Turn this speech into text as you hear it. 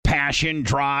Passion,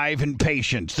 drive, and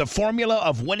patience. The formula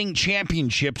of winning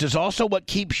championships is also what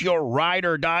keeps your ride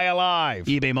or die alive.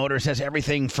 eBay Motors has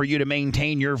everything for you to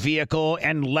maintain your vehicle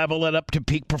and level it up to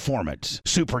peak performance.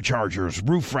 Superchargers,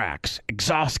 roof racks,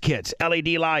 exhaust kits, LED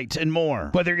lights, and more.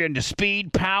 Whether you're into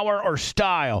speed, power, or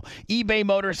style, eBay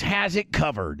Motors has it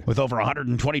covered. With over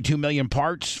 122 million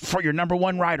parts for your number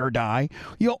one ride or die,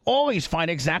 you'll always find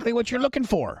exactly what you're looking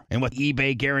for. And with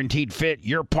eBay Guaranteed Fit,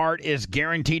 your part is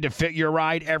guaranteed to fit your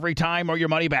ride every time or your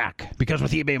money back. Because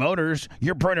with eBay Motors,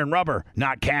 you're burning rubber,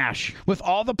 not cash. With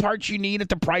all the parts you need at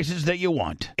the prices that you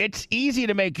want. It's easy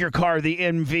to make your car the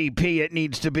MVP it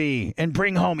needs to be and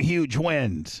bring home huge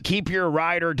wins. Keep your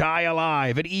ride or die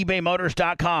alive at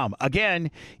ebaymotors.com. Again,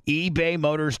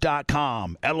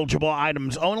 ebaymotors.com. Eligible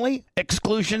items only.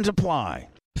 Exclusions apply.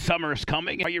 Summer's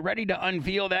coming. Are you ready to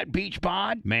unveil that beach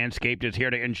bod? Manscaped is here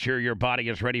to ensure your body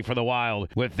is ready for the wild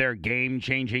with their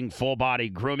game-changing full-body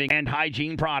grooming and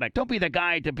hygiene product. Don't be the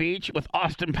guy at the beach with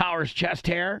Austin Powers chest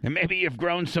hair, and maybe you've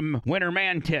grown some winter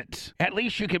man tits. At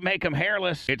least you can make them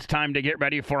hairless. It's time to get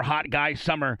ready for hot guy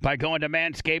summer by going to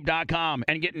manscaped.com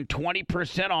and getting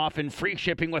 20% off and free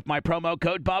shipping with my promo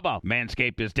code Bubba.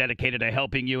 Manscaped is dedicated to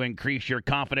helping you increase your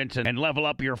confidence and level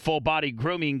up your full-body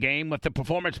grooming game with the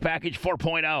Performance Package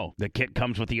 4.0. The kit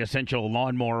comes with the essential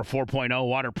Lawnmower 4.0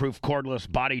 waterproof cordless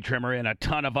body trimmer and a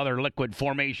ton of other liquid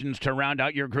formations to round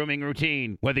out your grooming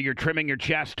routine. Whether you're trimming your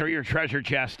chest or your treasure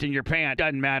chest in your pant,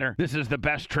 doesn't matter. This is the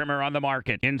best trimmer on the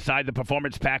market. Inside the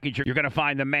Performance Package, you're going to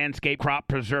find the Manscaped Crop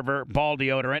Preserver Ball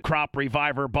Deodorant, Crop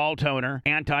Reviver Ball Toner,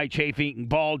 Anti-Chafing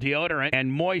Ball Deodorant,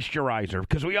 and Moisturizer.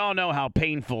 Because we all know how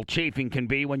painful chafing can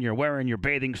be when you're wearing your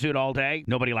bathing suit all day.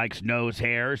 Nobody likes nose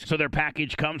hairs, so their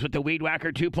package comes with the Weed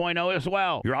Whacker 2.0 as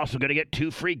well. You're also going to get 2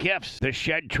 free gifts. The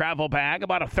Shed Travel Bag,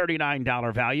 about a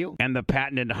 $39 value, and the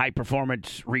patented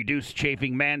high-performance reduced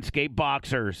chafing Manscaped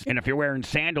Boxers. And if you're wearing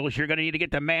sandals, you're going to need to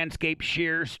get the Manscaped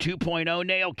Shears 2.0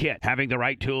 Nail Kit. Having the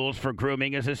right tools for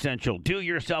grooming is essential. Do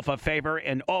yourself a favor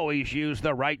and always use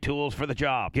the right tools for the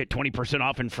job. Get 20%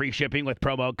 off and free shipping with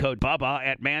promo code Bubba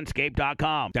at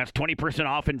manscaped.com. That's 20%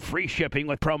 off and free shipping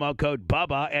with promo code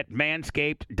Bubba at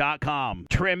manscaped.com.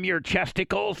 Trim your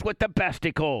chesticles with the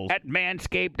besticles at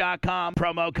manscaped.com.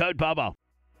 Promo code Bubba.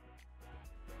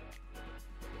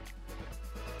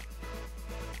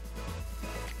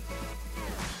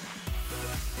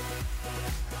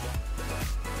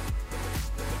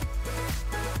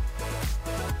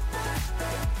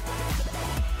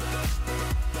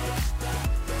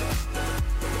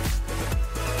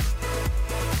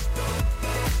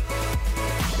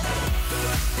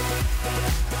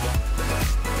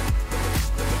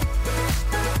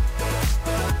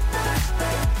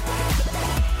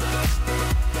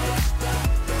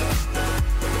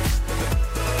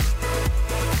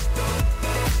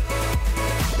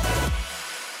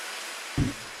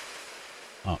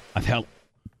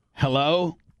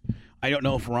 Hello? I don't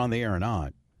know if we're on the air or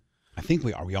not. I think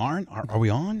we are. We on? Are we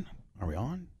on? Are we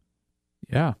on?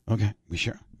 Yeah. Okay. We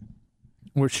sure?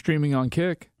 We're streaming on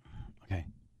Kick. Okay.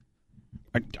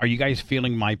 Are you guys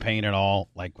feeling my pain at all?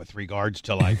 Like with regards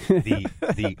to like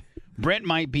the Brent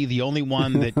might be the only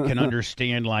one that can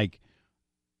understand like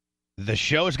the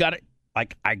show's got to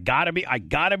like I gotta be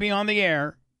on the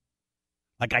air.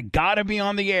 Like I gotta be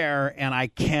on the air and I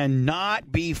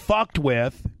cannot be fucked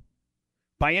with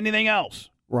by anything else.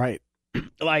 Right.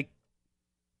 I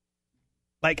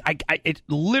it's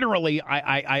literally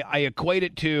I equate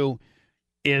it to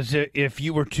is if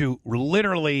you were to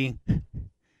literally,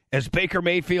 as Baker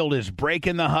Mayfield is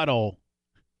breaking the huddle,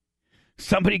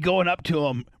 somebody going up to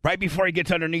him right before he gets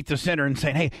underneath the center and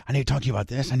saying, "Hey, I need to talk to you about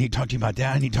this. I need to talk to you about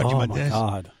that. I need to talk to you about this." Oh, my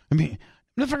God. I mean,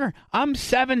 motherfucker, I'm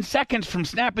 7 seconds from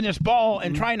snapping this ball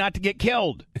and trying not to get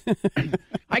killed.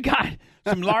 I got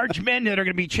some large men that are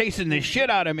going to be chasing the shit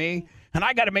out of me, and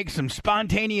I got to make some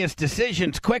spontaneous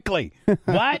decisions quickly.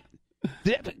 What?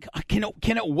 Can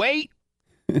it wait?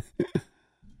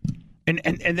 And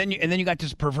then you got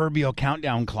this proverbial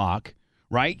countdown clock,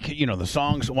 right? You know, the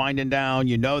song's winding down.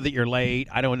 You know that you're late.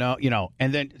 I don't know,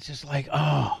 and then it's just like,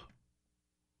 oh.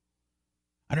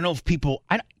 I don't know if people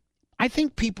I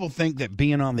think people think that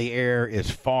being on the air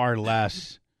is far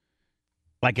less,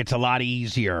 like it's a lot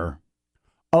easier.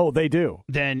 Oh, they do.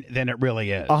 Than it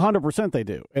really is. 100% they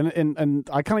do. And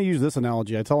I kind of use this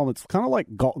analogy. I tell them it's kind of like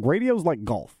radio's like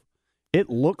golf. It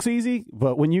looks easy,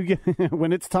 but when you get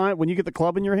when it's time, when you get the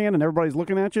club in your hand and everybody's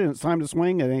looking at you and it's time to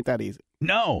swing, it ain't that easy.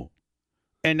 No,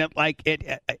 and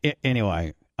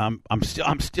anyway. I'm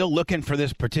still looking for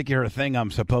this particular thing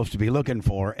I'm supposed to be looking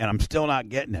for, and I'm still not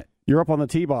getting it. You're up on the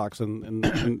tee box, and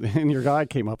your guy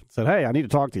came up and said, "Hey, I need to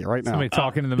talk to you right now." Somebody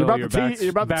talking in the middle of your back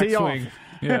you're about to tee off.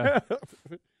 Yeah.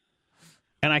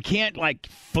 And I can't, like,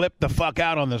 flip the fuck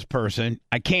out on this person.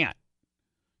 I can't.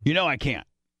 You know I can't.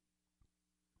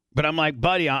 But I'm like,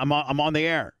 buddy, I'm on the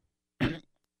air.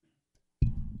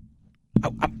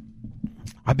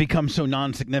 I've become so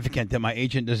non-significant that my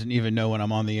agent doesn't even know when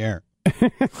I'm on the air.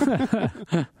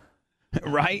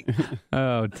 Right?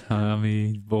 Oh,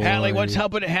 Tommy, boy. Hatley, what's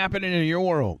happening in your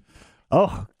world?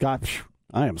 Oh, gosh.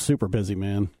 I am super busy,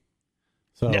 man.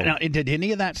 So Now, did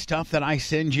any of that stuff that I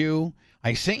send you?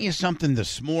 I sent you something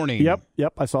this morning.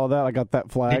 Yep. I saw that. I got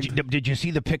that flagged. Did you see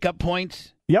the pickup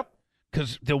points? Yep.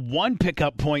 Because the one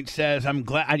pickup point says, I'm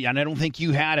glad, and I don't think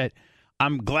you had it,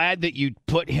 I'm glad that you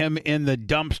put him in the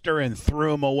dumpster and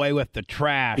threw him away with the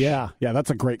trash. Yeah,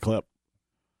 that's a great clip.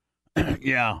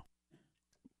 Yeah.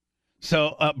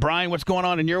 So, Brian, what's going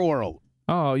on in your world?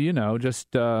 Oh, just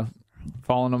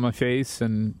falling on my face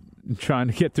and trying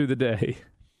to get through the day.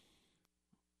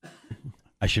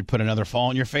 I should put another fall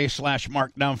on your face /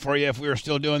 mark down for you if we were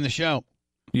still doing the show.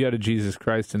 You had a Jesus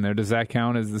Christ in there. Does that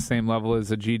count as the same level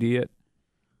as a GD it?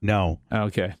 No.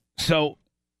 Okay. So,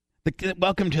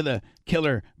 welcome to the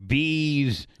Killer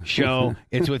Bees show.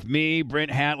 It's with me,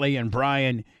 Brent, Hatley, and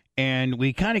Brian, and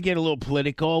we kind of get a little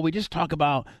political. We just talk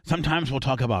about, sometimes we'll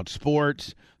talk about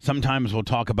sports. Sometimes we'll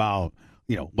talk about,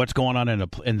 what's going on in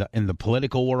the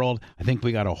political world. I think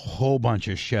we got a whole bunch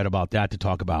of shit about that to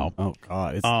talk about. Oh,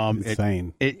 God, it's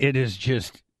insane. It is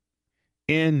just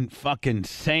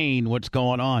insane what's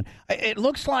going on. It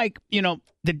looks like,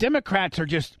 the Democrats are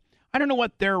just, I don't know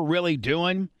what they're really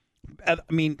doing. I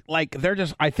mean, like,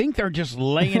 I think they're just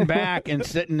laying back and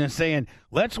sitting and saying,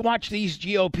 let's watch these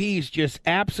GOPs just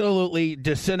absolutely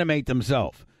disseminate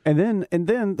themselves. And then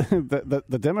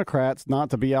the Democrats,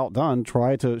 not to be outdone,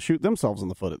 try to shoot themselves in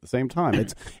the foot at the same time.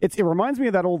 It reminds me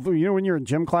of that old, when you're in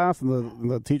gym class and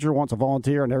the teacher wants a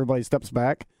volunteer and everybody steps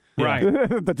back. Right.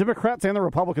 The Democrats and the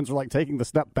Republicans are like taking the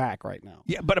step back right now.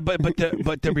 Yeah, but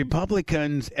the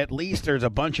Republicans, at least there's a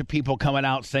bunch of people coming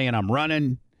out saying I'm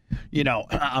running. Man,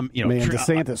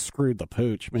 DeSantis screwed the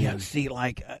pooch, man. Yeah, see,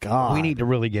 God. We need to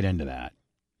really get into that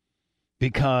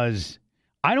because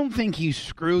I don't think he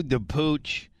screwed the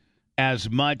pooch as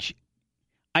much.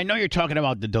 I know you're talking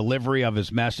about the delivery of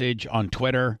his message on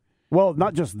Twitter. Well,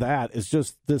 not just that. It's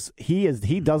just this. He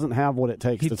doesn't have what it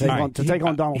takes to take on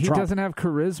Donald Trump. He doesn't have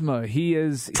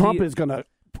charisma. Trump is going to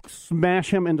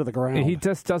smash him into the ground. He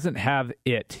just doesn't have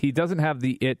it. He doesn't have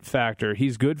the it factor.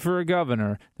 He's good for a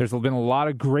governor. There's been a lot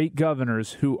of great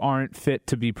governors who aren't fit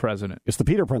to be president. It's the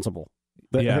Peter principle.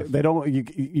 They don't. You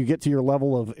get to your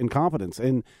level of incompetence,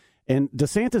 and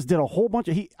DeSantis did a whole bunch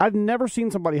of. I've never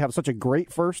seen somebody have such a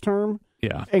great first term.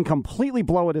 Yeah. And completely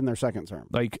blow it in their second term.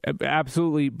 Like,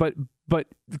 absolutely. But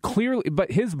clearly,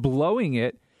 his blowing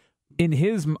it in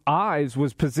his eyes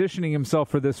was positioning himself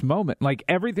for this moment. Like,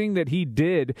 everything that he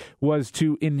did was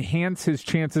to enhance his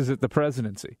chances at the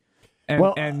presidency. And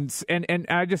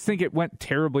I just think it went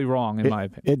terribly wrong, in my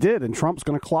opinion. It did, and Trump's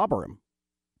going to clobber him.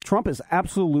 Trump is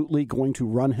absolutely going to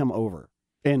run him over.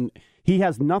 And he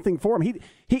has nothing for him.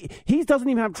 He doesn't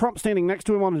even have Trump standing next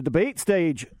to him on a debate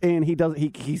stage, and he's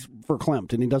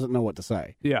verklempt, and he doesn't know what to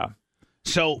say. Yeah.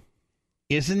 So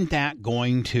isn't that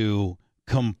going to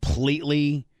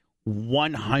completely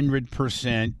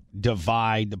 100%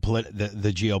 divide the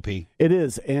GOP? It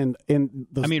is, and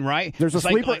right? There's a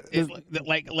sleeper.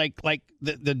 Like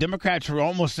the Democrats were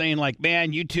almost saying, like,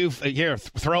 man, you two here,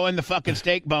 throw in the fucking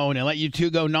steak bone and let you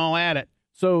two go gnaw at it.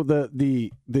 So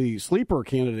the sleeper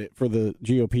candidate for the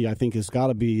GOP, I think, has got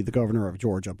to be the governor of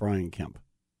Georgia, Brian Kemp.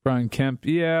 Brian Kemp,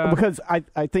 yeah. Because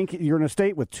I think you're in a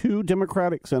state with two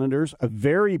Democratic senators, a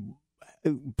very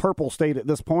purple state at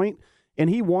this point,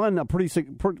 and he won pretty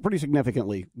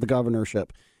significantly the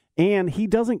governorship. And he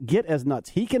doesn't get as nuts.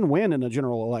 He can win in a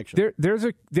general election. There's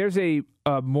a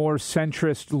more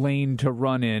centrist lane to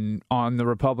run in on the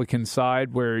Republican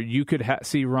side where you could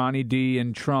see Ronnie D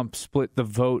and Trump split the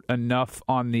vote enough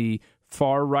on the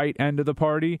far right end of the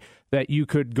party that you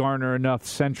could garner enough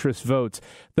centrist votes.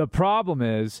 The problem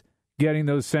is getting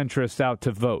those centrists out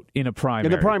to vote in a primary.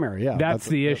 In the primary, yeah. That's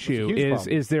the issue.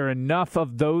 Is there enough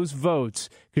of those votes?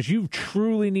 Because you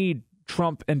truly need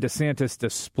Trump and DeSantis to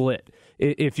split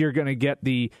if you're going to get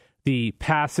the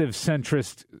passive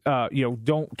centrist,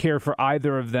 don't care for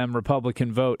either of them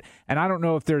Republican vote. And I don't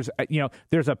know if there's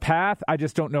a path. I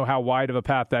just don't know how wide of a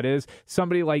path that is.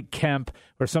 Somebody like Kemp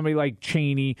or somebody like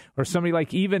Cheney or somebody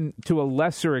like, even to a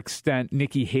lesser extent,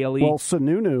 Nikki Haley. Well,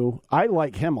 Sununu, I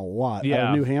like him a lot. Yeah. Out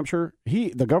of New Hampshire.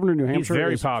 The governor of New Hampshire. He's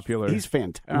very popular. He's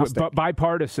fantastic.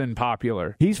 Bipartisan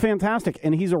popular. He's fantastic,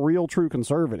 and he's a real true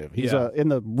conservative. He's in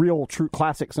the real true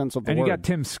classic sense of the word. And you got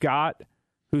Tim Scott,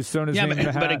 who's thrown his name in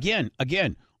the hat. But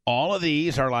again, all of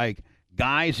these are like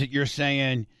guys that you're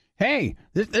saying, hey,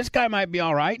 this guy might be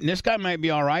all right, and this guy might be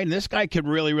all right, and this guy could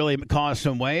really, really cause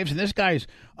some waves, and this guy's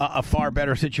a far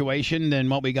better situation than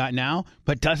what we got now.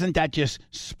 But doesn't that just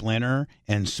splinter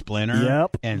and splinter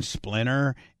and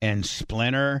splinter and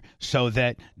splinter so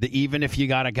that even if you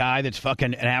got a guy that's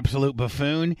fucking an absolute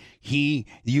buffoon,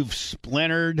 you've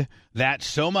splintered that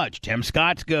so much. Tim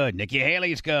Scott's good. Nikki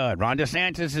Haley's good. Ron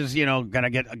DeSantis is, going to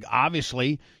get,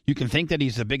 obviously, you can think that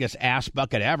he's the biggest ass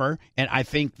bucket ever, and I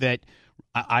think that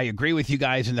I agree with you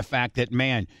guys in the fact that,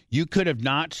 man, you could have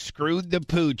not screwed the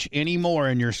pooch anymore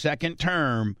in your second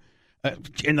term, and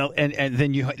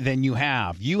then you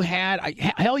have. You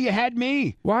had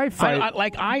me. Why fight?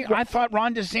 I thought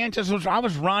Ron DeSantis I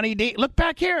was Ronnie D. Look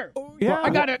back here. Yeah, I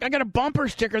got a bumper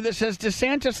sticker that says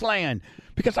DeSantis land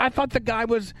because I thought the guy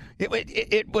was.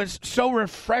 It was so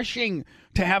refreshing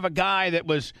to have a guy that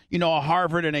was a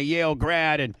Harvard and a Yale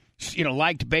grad and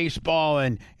liked baseball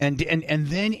and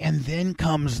then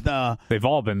comes the. They've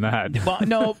all been that. Well,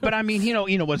 no, but I mean,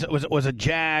 was a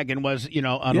Jag and was he's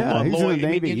a in the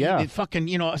Navy, fucking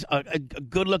a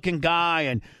good looking guy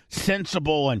and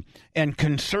sensible and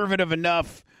conservative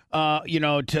enough,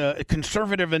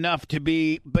 conservative enough to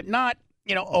be, but not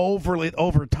overly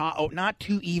over top, not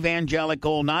too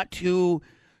evangelical, not too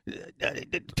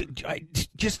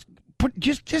just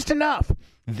enough.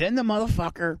 Then the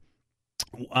motherfucker.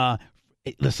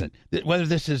 Listen, whether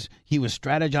this is he was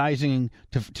strategizing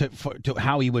to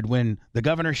how he would win the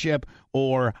governorship,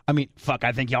 or I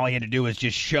think all he had to do is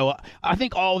just show up. I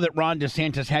think all that Ron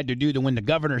DeSantis had to do to win the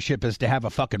governorship is to have a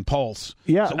fucking pulse.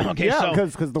 Yeah,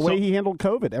 because the way he handled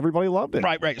COVID, everybody loved it.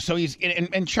 Right. So he's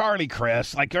and Charlie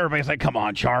Chris, like everybody's like, come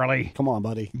on, Charlie, come on,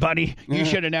 buddy, you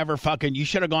should have never you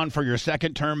should have gone for your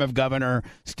second term of governor,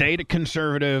 stayed a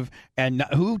conservative, and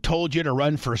who told you to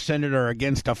run for senator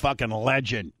against a fucking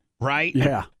legend? Right?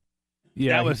 Yeah.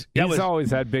 He's always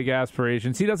had big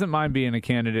aspirations. He doesn't mind being a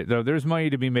candidate, though. There's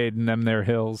money to be made in them there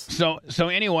hills. So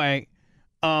anyway,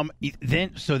 then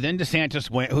DeSantis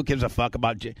went. Who gives a fuck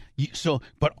about?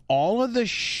 But all of the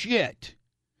shit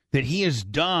that he has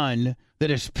done that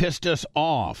has pissed us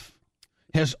off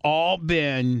has all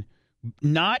been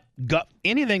not got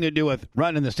anything to do with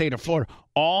running the state of Florida.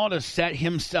 All to set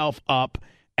himself up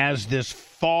as this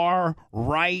far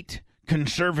right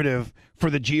conservative for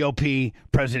the GOP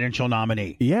presidential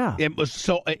nominee. Yeah. It was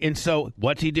so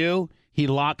what's he do? He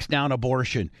locks down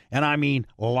abortion. And I mean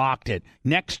locked it.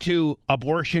 Next to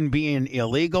abortion being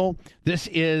illegal, this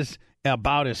is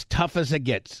about as tough as it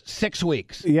gets. 6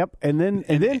 weeks. Yep. And then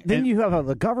you have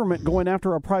the government going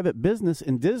after a private business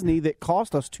in Disney that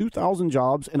cost us 2,000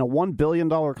 jobs in a $1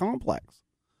 billion complex.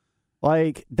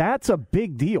 Like, that's a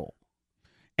big deal.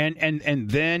 And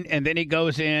then he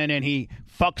goes in and he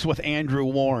fucks with Andrew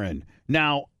Warren.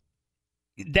 Now,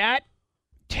 that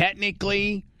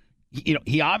technically,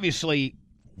 he obviously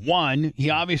won.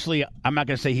 He obviously, I'm not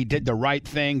going to say he did the right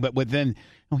thing, but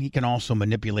he can also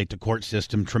manipulate the court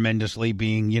system tremendously,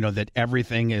 being, that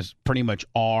everything is pretty much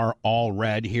all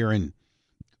red here in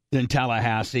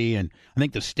Tallahassee. And I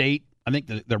think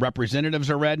the representatives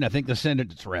are red, and I think the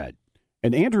Senate's red.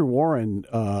 And Andrew Warren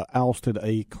ousted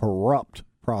a corrupt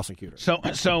prosecutor.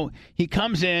 So he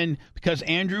comes in because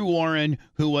Andrew Warren,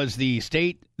 who was the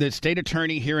state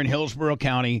attorney here in Hillsborough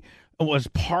County, was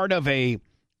part of a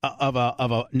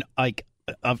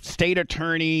state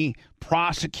attorney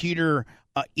prosecutor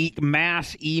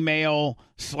mass email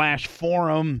 /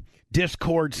 forum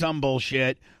Discord some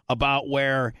bullshit about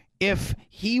where if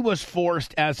he was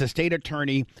forced as a state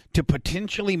attorney to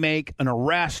potentially make an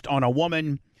arrest on a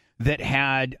woman that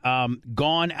had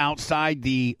gone outside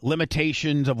the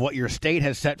limitations of what your state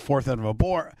has set forth of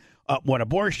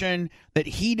abortion, that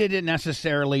he didn't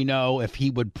necessarily know if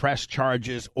he would press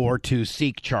charges or to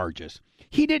seek charges.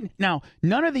 He didn't. Now,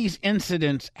 none of these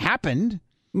incidents happened.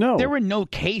 No. There were no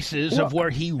cases of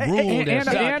where he ruled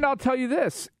and I'll tell you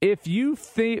this. If you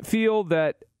feel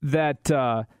that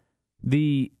the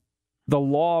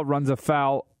law runs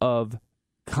afoul of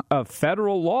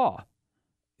federal law,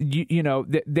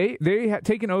 they have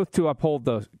taken oath to uphold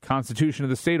the Constitution of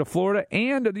the state of Florida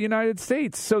and of the United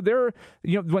States. So they're,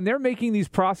 when they're making these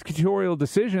prosecutorial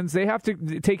decisions, they have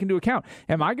to take into account,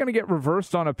 am I going to get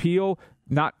reversed on appeal,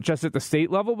 not just at the state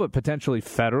level, but potentially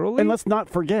federally? And let's not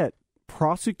forget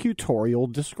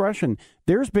prosecutorial discretion.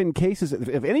 There's been cases,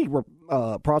 if any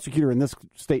prosecutor in this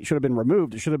state should have been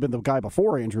removed, it should have been the guy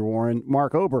before Andrew Warren,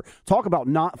 Mark Ober. Talk about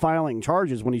not filing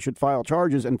charges when he should file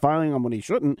charges and filing them when he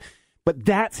shouldn't. But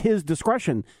that's his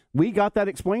discretion. We got that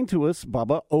explained to us,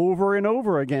 Bubba, over and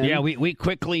over again. Yeah, we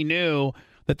quickly knew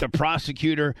that the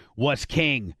prosecutor was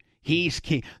king. He's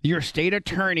king. Your state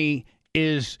attorney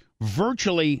is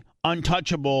virtually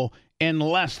untouchable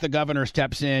unless the governor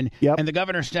steps in. Yep. And the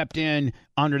governor stepped in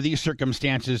under these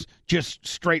circumstances just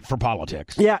straight for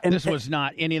politics. Yeah, and this was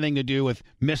not anything to do with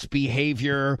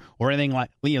misbehavior or anything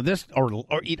like this. Or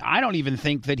I don't even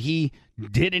think that he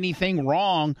did anything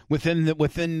wrong within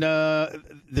the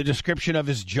description of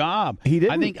his job. He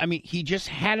didn't. I mean, he just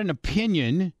had an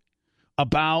opinion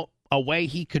about a way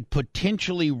he could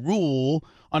potentially rule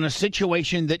on a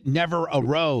situation that never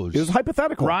arose. It was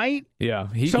hypothetical. Right? Yeah.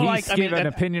 He gave an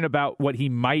opinion about what he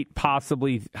might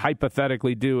possibly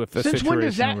hypothetically do if a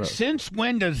situation arose. Since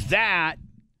when does that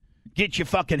get you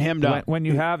fucking hemmed up? When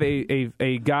you have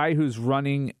a guy who's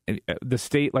running the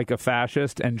state like a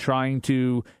fascist and trying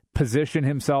to position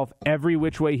himself every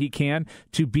which way he can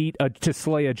to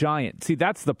slay a giant. See,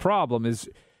 that's the problem is,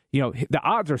 the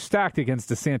odds are stacked against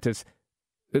DeSantis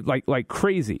like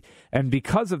crazy. And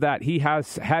because of that, he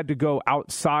has had to go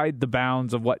outside the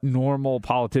bounds of what normal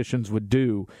politicians would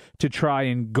do to try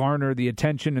and garner the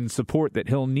attention and support that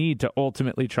he'll need to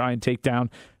ultimately try and take down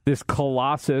this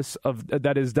colossus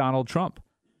that is Donald Trump.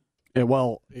 Yeah,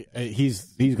 well,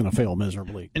 he's going to fail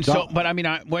miserably. And but I mean,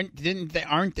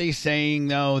 aren't they saying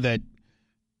though that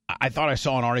I thought I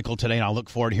saw an article today, and I'll look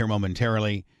forward here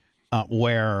momentarily,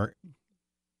 where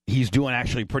he's doing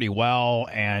actually pretty well,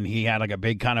 and he had like a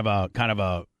big kind of a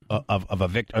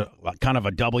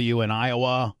W in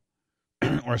Iowa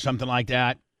or something like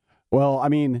that. Well, I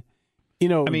mean,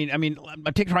 try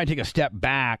and take a step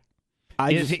back.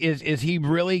 Is he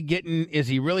really getting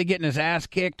his ass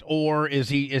kicked, or is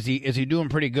he doing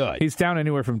pretty good? He's down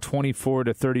anywhere from 24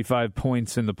 to 35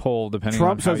 points in the poll, depending.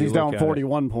 Trump on how says he's down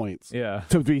 41 it. points. Yeah,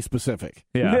 to be specific.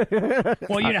 Yeah.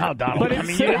 Well, you know how Donald. You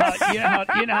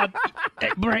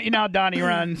know how Donnie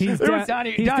runs. He's down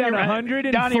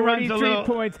 143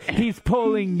 points. He's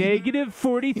polling negative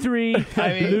 43.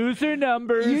 Loser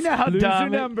numbers. You know how loser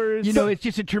numbers. It's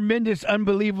just a tremendous,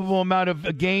 unbelievable amount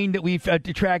of gain that we've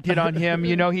detracted on him.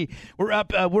 We're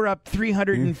up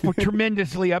 300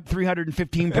 tremendously up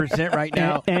 315% right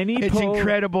now. It's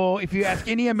incredible. If you ask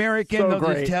any American, they'll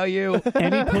just tell you.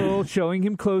 Any poll showing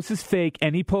him close is fake.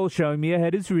 Any poll showing me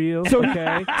ahead is real. So,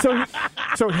 okay.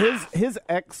 So his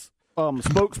ex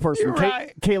spokesperson,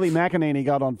 right. Kayleigh McEnany,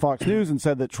 got on Fox News and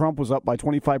said that Trump was up by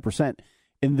 25%.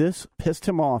 And this pissed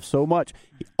him off so much.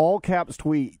 All caps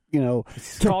tweet, called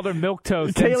her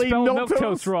milquetoast. Kayleigh spelled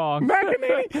milquetoast wrong.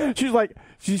 McEnany.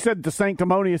 She said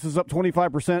DeSanctimonious is up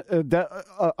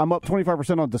 25%. I'm up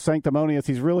 25% on DeSanctimonious.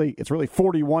 It's really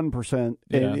 41%.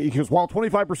 Yeah. And he goes, while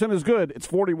 25% is good, it's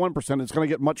 41%. It's going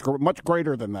to get much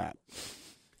greater than that.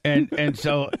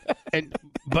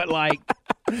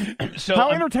 So how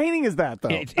entertaining is that, though?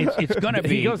 It's going to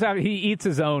be. He goes out. He eats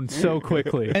his own so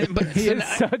quickly.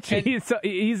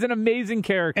 He's an amazing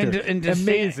character.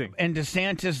 Amazing. And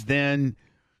DeSantis then,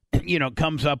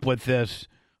 comes up with this.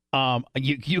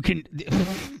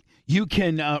 You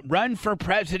can run for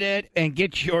president and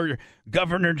get your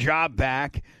governor job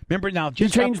back. Remember now,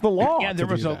 just changed the law. Yeah, there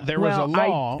was a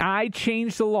law. I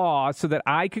changed the law so that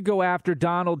I could go after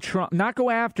Donald Trump. Not go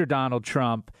after Donald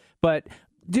Trump, but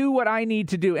do what I need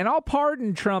to do. And I'll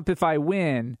pardon Trump if I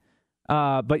win.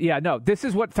 But yeah, no, this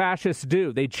is what fascists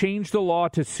do. They change the law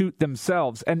to suit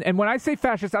themselves. And when I say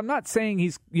fascist, I'm not saying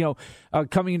he's,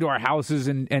 coming into our houses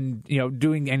and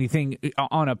doing anything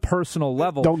on a personal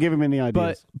level. Don't give him any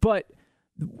ideas. But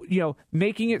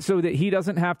making it so that he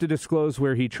doesn't have to disclose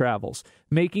where he travels,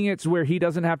 making it where he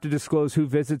doesn't have to disclose who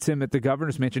visits him at the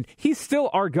governor's mansion. He's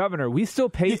still our governor. We still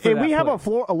pay for that. And we have a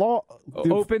law.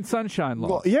 Open sunshine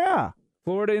law. Yeah.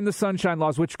 Florida and the Sunshine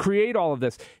Laws, which create all of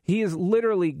this. He has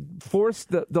literally forced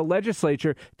the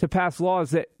legislature to pass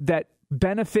laws that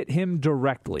benefit him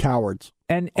directly. Cowards.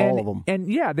 All of them.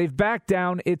 And yeah, they've backed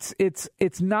down. It's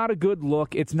not a good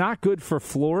look. It's not good for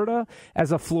Florida.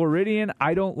 As a Floridian,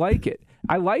 I don't like it.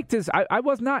 I liked I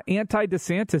was not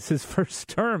anti-DeSantis his first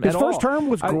term His at all. first term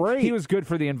was great. He was good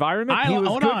for the environment. He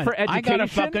was good for education. I got a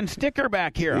fucking sticker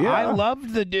back here. Yeah. I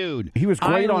loved the dude. He was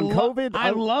great on COVID. I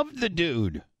loved the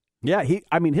dude. Yeah,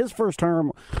 his first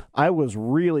term, I was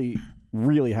really,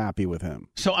 really happy with him.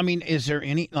 So, is there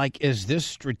is this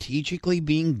strategically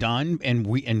being done and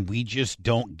we just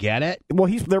don't get it? Well,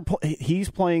 he's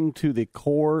playing to the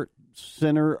core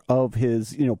center of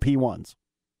his, P1s.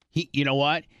 You know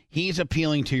what? He's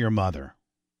appealing to your mother.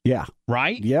 Yeah.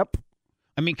 Right? Yep.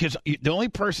 Because the only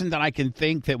person that I can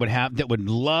think that would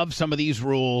love some of these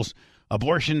rules,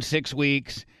 abortion 6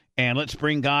 weeks, and let's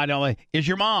bring God on, is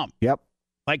your mom. Yep.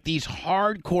 Like these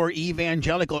hardcore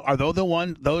evangelical, are those the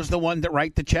one that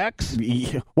write the checks?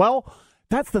 Yeah. Well,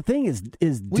 That's the thing is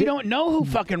we don't know who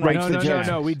fucking writes the checks.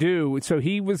 No, we do. So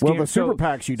he was the super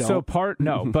PACs you don't. So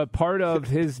but part of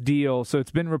his deal. So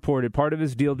it's been reported. Part of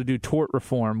his deal to do tort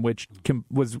reform, which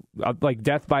was like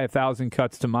death by 1,000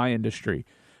 cuts to my industry.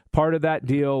 Part of that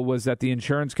deal was that the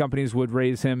insurance companies would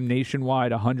raise him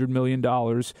nationwide $100 million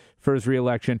for his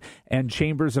reelection, and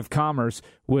chambers of commerce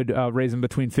would raise him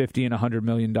between $50 and $100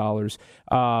 million.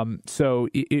 So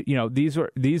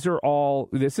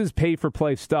this is pay for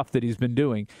play stuff that he's been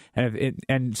doing,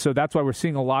 and so that's why we're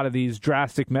seeing a lot of these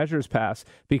drastic measures pass,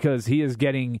 because he is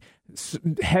getting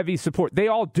heavy support. They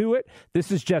all do it.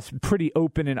 This is just pretty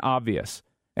open and obvious,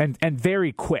 and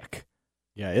very quick.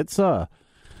 Yeah, it's So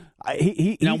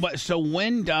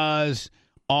when does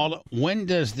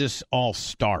this all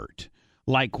start?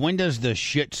 Like, when does the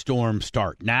shitstorm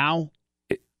start? Now?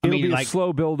 It'll be a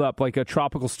slow build up, like a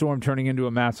tropical storm turning into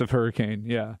a massive hurricane.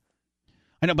 Yeah,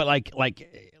 I know, but like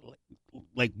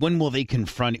when will they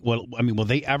confront? Well, I mean, will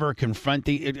they ever confront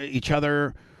each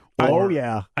other?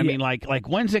 Yeah. I mean, like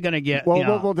when's it going to get?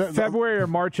 February or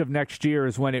March of next year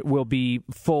is when it will be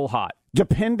full hot,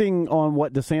 depending on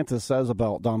what DeSantis says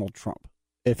about Donald Trump.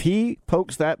 If he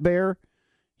pokes that bear,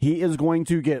 he is going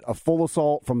to get a full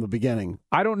assault from the beginning.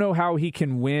 I don't know how he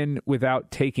can win without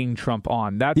taking Trump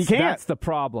on. That's the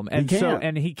problem. And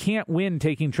he can't win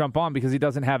taking Trump on because he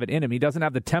doesn't have it in him. He doesn't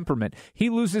have the temperament.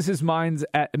 He loses his mind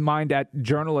at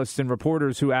journalists and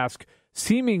reporters who ask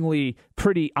seemingly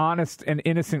pretty honest and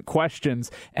innocent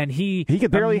questions, and he could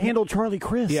barely handle Charlie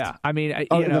Crist. Yeah, I mean,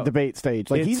 in the debate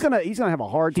stage, like he's gonna have a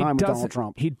hard time with Donald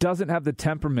Trump. He doesn't have the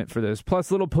temperament for this.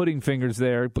 Plus, little pudding fingers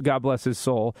there. God bless his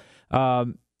soul.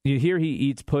 You hear he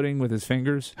eats pudding with his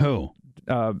fingers. Who?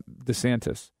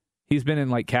 DeSantis. He's been in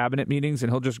like cabinet meetings,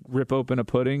 and he'll just rip open a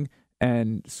pudding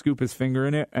and scoop his finger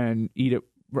in it and eat it.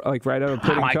 Like right out of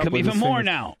pudding cup. I like him even more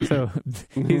now. So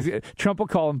Trump will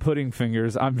call him pudding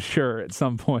fingers, I'm sure, at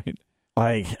some point.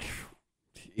 I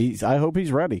hope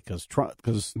he's ready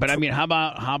But I mean, how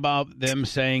about them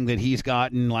saying that he's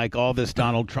gotten like all this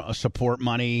Donald Trump support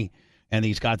money, and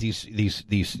he's got these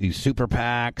super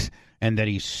PACs, and that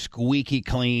he's squeaky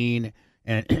clean,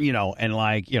 and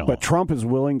But Trump is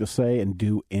willing to say and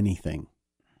do anything.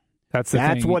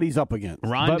 That's what he's up against.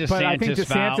 But I think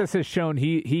DeSantis has shown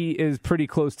he is pretty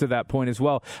close to that point as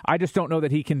well. I just don't know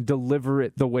that he can deliver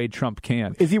it the way Trump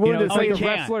can. Is he willing to say a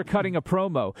wrestler cutting a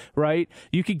promo, right?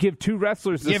 You could give two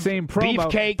wrestlers the same promo,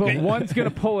 beefcake, but one's going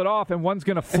to pull it off and one's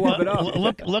going to flub it up.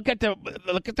 Look at the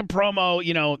promo,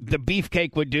 the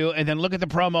beefcake would do, and then look at the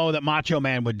promo that Macho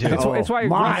Man would do. It's why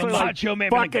Macho Man,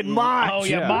 fucking Mach. Oh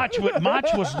yeah,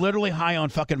 Mach was literally high on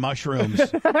fucking mushrooms.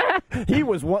 He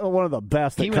was one of the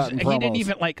best at cutting promos. He didn't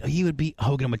even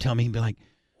Hogan would tell me, he'd be like,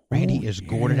 Randy is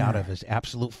gourded out of his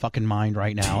absolute fucking mind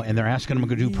right now, and they're asking him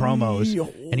to do promos,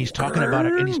 and he's talking about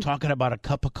it, and he's talking about a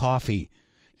cup of coffee.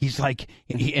 He's like,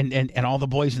 and all the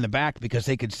boys in the back, because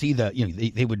they could see they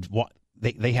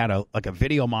had a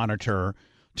video monitor.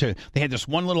 They had this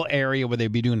one little area where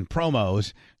they'd be doing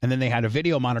promos, and then they had a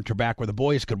video monitor back where the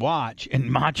boys could watch,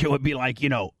 and Macho would be like,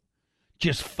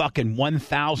 just fucking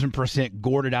 1,000%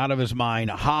 gourded out of his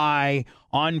mind, high,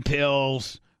 on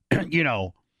pills,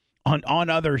 on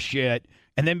other shit,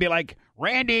 and then be like,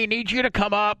 Randy, need you to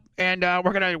come up, and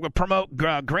we're going to promote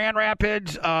Grand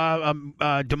Rapids,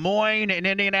 Des Moines, and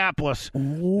Indianapolis. Let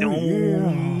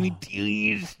me tell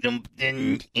you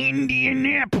something,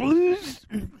 Indianapolis.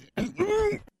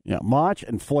 Yeah, Mach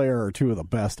and Flair are two of the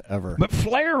best ever. But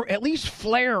Flair was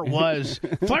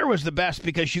the best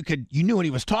because you knew what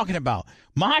he was talking about.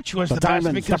 Mach was the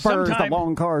best because the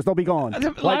long cars, they'll be gone. A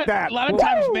lot of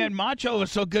times, man, Macho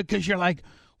was so good because you're like,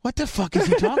 what the fuck is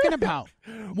he talking about?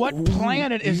 What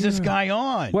planet is this guy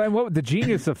on? Well, and what the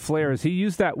genius of Flair is he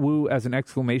used that woo as an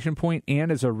exclamation point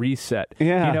and as a reset.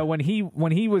 Yeah. When he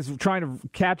was trying to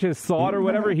catch his thought or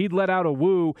whatever, he'd let out a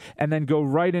woo and then go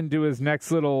right into his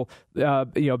next little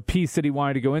piece that he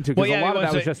wanted to go into, because a lot of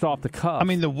that was just off the cuff. I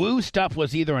mean, the woo stuff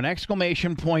was either an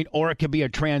exclamation point or it could be a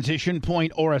transition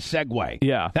point or a segue.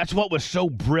 Yeah. That's what was so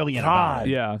brilliant about it.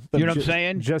 Yeah. You know what I'm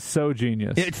saying? Just so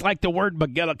genius. It's like the word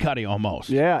McGillicuddy almost.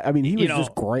 Yeah. I mean, he was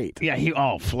just great. Yeah.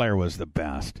 Flair was the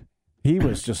best. He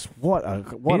was just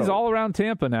he's all around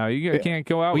Tampa now. You can't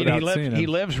go out without seeing him. He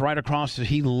lives right across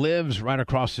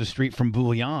the street from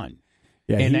Bouillon.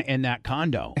 Yeah, in that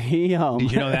condo. Did you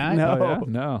know that?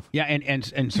 No. Yeah,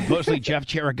 and supposedly Jeff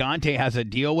Chiragante has a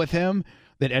deal with him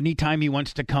that anytime he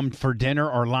wants to come for dinner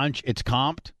or lunch, it's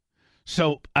comped.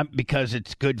 So because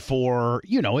it's good for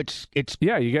it's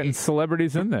you're getting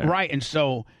celebrities in there, right? And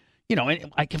so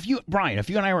and like if you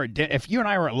and I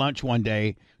were at lunch one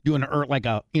day doing a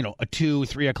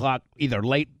 2-3 o'clock either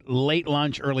late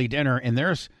lunch, early dinner, and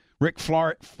Ric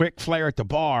Flair at the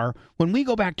bar. When we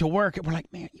go back to work, we're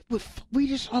like, man, we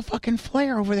just saw fucking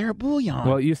Flair over there at Bouillon.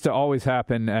 Well, it used to always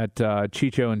happen at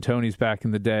Chicho and Tony's back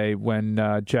in the day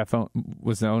when Jeff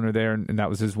was the owner there, and that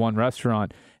was his one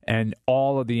restaurant. And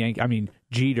all of the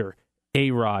Jeter,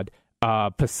 A-Rod,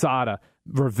 Posada,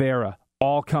 Rivera,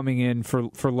 all coming in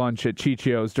for lunch at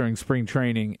Chicho's during spring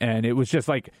training, and it was just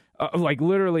like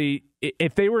literally,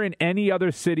 if they were in any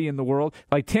other city in the world,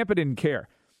 like Tampa didn't care.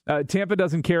 Tampa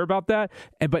doesn't care about that,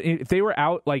 but if they were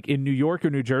out like in New York or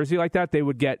New Jersey like that, it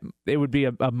would be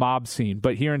a mob scene.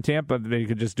 But here in Tampa, they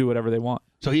could just do whatever they want.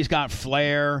 So he's got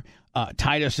Flair,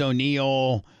 Titus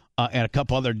O'Neil, and a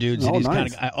couple other dudes. Oh, and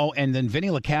nice. And then Vinny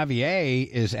LeCavier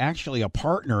is actually a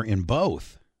partner in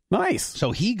both. Nice.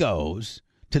 So he goes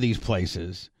to these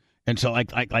places. And so,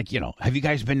 have you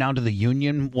guys been down to the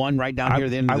Union one right down here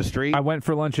at the end of the street? I went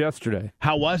for lunch yesterday.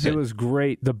 How was it? It was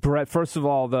great. The bread, first of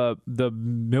all, the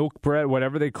milk bread,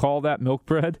 whatever they call that, milk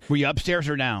bread. Were you upstairs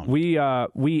or down? We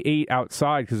ate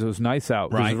outside because it was nice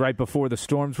out. Right. It was right before the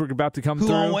storms were about to come Who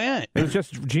through. all went? It was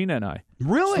just Gina and I.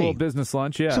 Really? Just a little business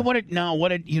lunch, yeah. So what did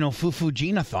Fufu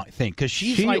Gina think? Because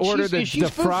she ordered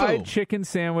the fried chicken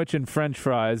sandwich and French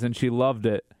fries, and she loved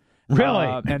it. Really?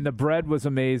 And the bread was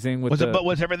amazing. But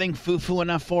was everything foo-foo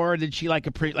enough for her? Did she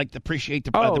appreciate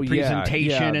the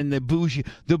presentation and the bougie?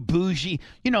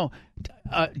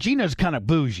 Gina's kind of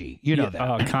bougie. You know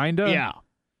that. Kind of? Yeah.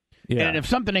 And if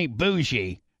something ain't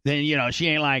bougie, then, she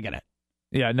ain't liking it.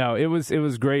 Yeah, no, it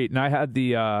was great. And I had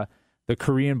the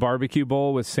Korean barbecue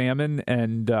bowl with salmon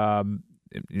and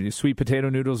sweet potato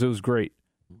noodles. It was great.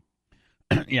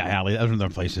 Yeah, Hatley, those are the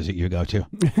places that you go to.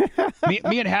 me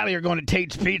and Hatley are going to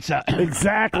Tate's Pizza.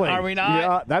 Exactly. Are we not?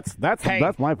 Yeah, that's my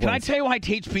point. Can I tell you why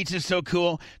Tate's Pizza is so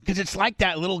cool? Because it's like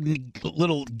that little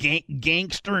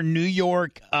gangster New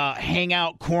York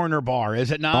hangout corner bar,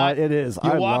 is it not? It is.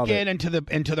 You walk in, and to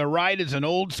the right is an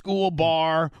old school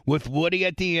bar with Woody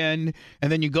at the end, and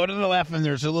then you go to the left, and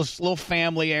there's a little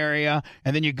family area,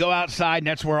 and then you go outside, and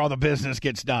that's where all the business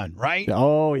gets done, right?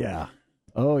 Oh, yeah.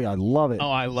 Oh, yeah, I love it. Oh,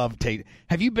 I love Tate.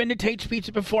 Have you been to Tate's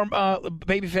Pizza before,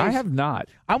 Babyface? I have not.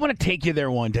 I want to take you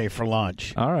there one day for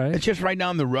lunch. All right. It's just right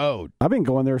down the road. I've been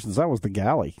going there since I was the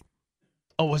Galley.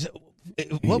 Oh, was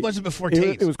it? What was it before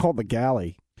Tate's? It was called the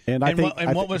Galley.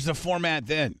 What was the format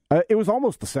then? It was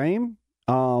almost the same,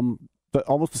 but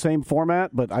almost the same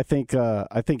format. But I think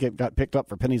it got picked up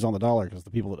for pennies on the dollar because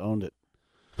the people that owned it.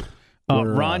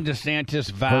 Ron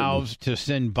DeSantis vows to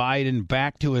send Biden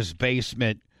back to his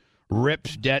basement.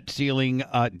 Rips debt ceiling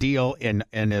deal in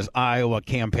his Iowa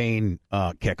campaign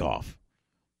kickoff.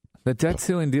 The debt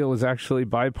ceiling deal was actually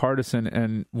bipartisan,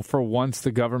 and for once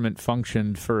the government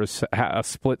functioned for a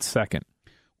split second.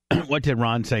 What did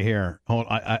Ron say here?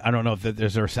 I don't know if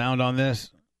is there sound on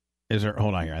this. Is there?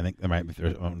 Hold on here. I think there might be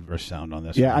there's sound on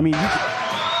this. Yeah, one.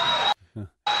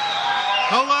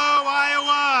 Hello,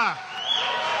 Iowa.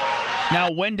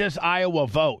 Now, when does Iowa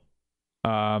vote?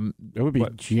 It would be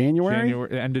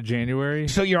January, end of January.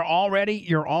 So you're already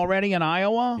in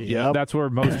Iowa? Yeah, that's where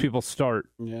most people start.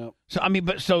 Yeah.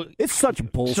 So it's such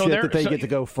bullshit that they get to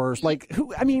go first. Like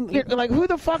who? I mean, who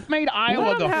the fuck made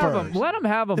Iowa go first? Let them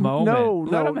have a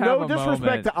moment. No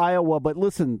disrespect to Iowa, but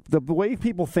listen, the way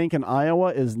people think in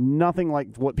Iowa is nothing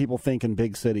like what people think in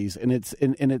big cities, and it's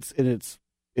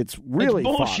really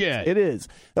bullshit. Fucked. It is.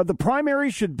 The primary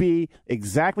should be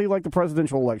exactly like the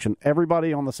presidential election.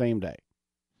 Everybody on the same day.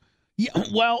 Yeah,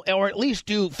 well, or at least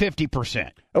do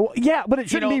 50%. Yeah, but it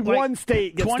shouldn't be one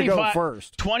state gets to go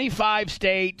first. 25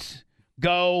 states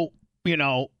go,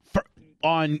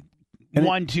 on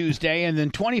one Tuesday, and then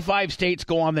 25 states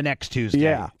go on the next Tuesday.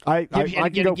 Yeah, I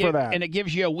can go for that. And it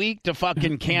gives you a week to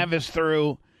fucking canvas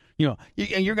through, and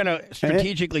you're going to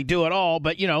strategically do it all,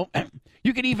 but, you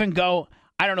could even go,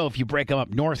 I don't know if you break them up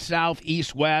north, south,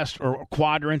 east, west, or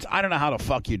quadrants. I don't know how the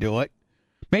fuck you do it.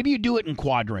 Maybe you do it in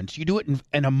quadrants. You do it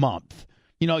in a month.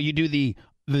 You do the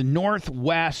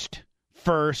northwest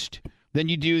first, then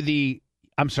you do the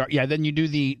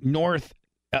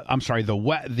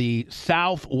the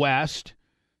southwest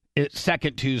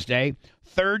second Tuesday.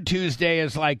 Third Tuesday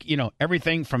is like,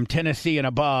 everything from Tennessee and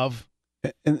above.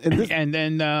 And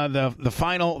then the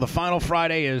final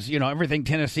Friday is everything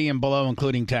Tennessee and below,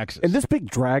 including Texas. And this big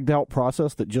dragged out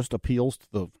process that just appeals to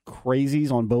the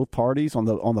crazies on both parties on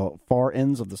the far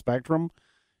ends of the spectrum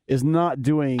is not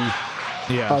doing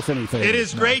us anything. It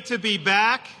is great to be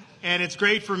back, and it's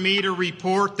great for me to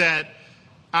report that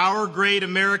our great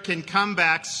American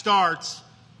comeback starts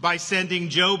by sending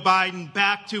Joe Biden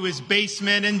back to his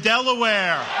basement in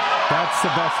Delaware. That's the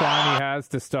best line he has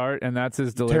to start, and that's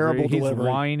his delivery. Terrible He's delivery.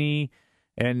 whiny,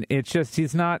 And it's just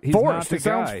he's not forced. the it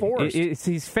guy. Sounds forced.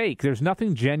 He's fake. There's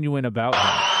nothing genuine about him.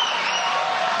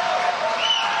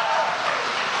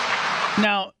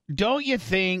 Now, don't you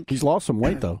think he's lost some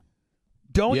weight though?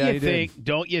 Don't you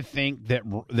think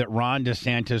that Ron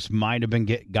DeSantis might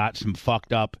have got some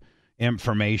fucked up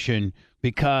information?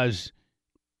 Because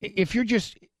if you're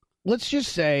let's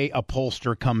just say a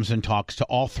pollster comes and talks to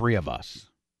all three of us,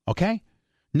 okay?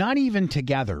 Not even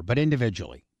together, but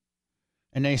individually.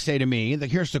 And they say to me,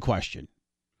 here's the question.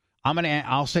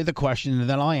 I'll say the question, and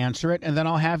then I'll answer it, and then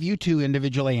I'll have you two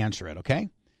individually answer it, okay?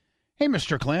 Hey,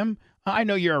 Mr. Clem, I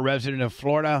know you're a resident of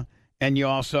Florida, and you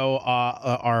also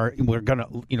we're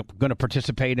gonna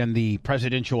participate in the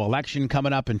presidential election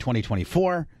coming up in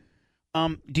 2024.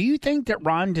 Do you think that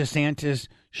Ron DeSantis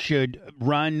should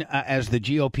run as the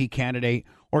GOP candidate,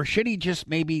 or should he just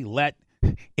maybe let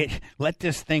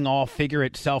this thing all figure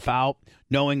itself out,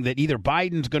 knowing that either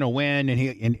Biden's going to win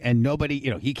and nobody,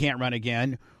 he can't run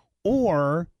again,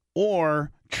 or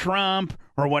Trump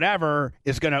or whatever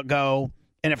is going to go,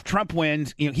 and if Trump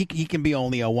wins, he can be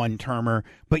only a one-termer,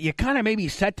 but you kind of maybe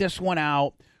set this one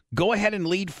out, go ahead and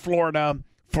lead Florida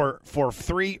for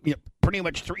pretty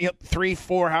much three,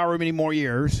 4, however many more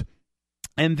years,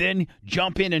 and then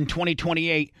jump in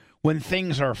 2028 when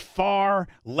things are far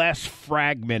less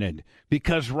fragmented.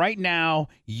 Because right now,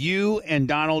 you and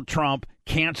Donald Trump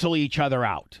cancel each other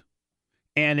out,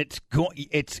 and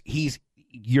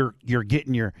you're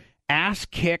getting your ass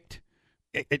kicked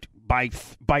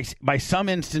by some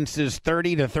instances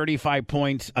 30 to 35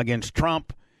 points against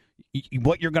Trump.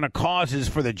 What you're going to cause is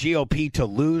for the GOP to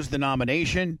lose the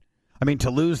nomination. I mean,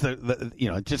 to lose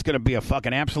it's just going to be a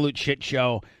fucking absolute shit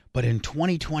show. But in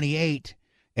 2028,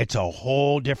 it's a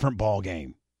whole different ball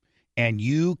game. And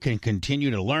you can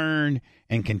continue to learn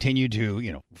and continue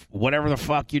to, whatever the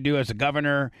fuck you do as a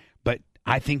governor. But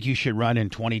I think you should run in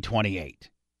 2028.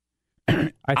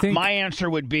 I think my answer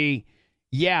would be,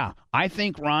 yeah, I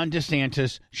think Ron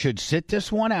DeSantis should sit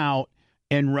this one out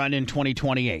and run in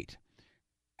 2028.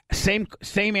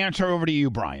 Same answer over to you,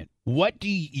 Brian.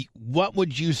 What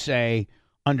would you say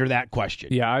under that question?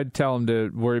 Yeah, I'd tell him to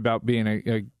worry about being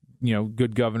a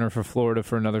good governor for Florida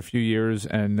for another few years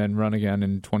and then run again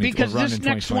in 2028. Because this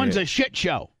next one's a shit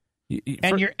show,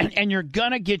 and you're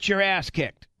gonna get your ass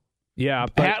kicked. Yeah,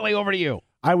 Hatley, over to you.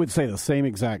 I would say the same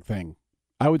exact thing.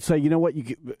 I would say, you know what,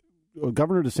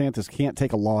 Governor DeSantis can't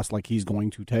take a loss like he's going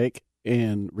to take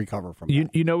and recover from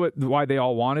that. You know why they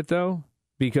all want it though?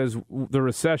 Because the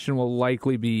recession will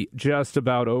likely be just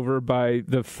about over by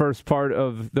the first part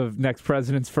of the next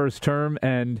president's first term,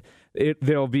 and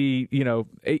there'll be,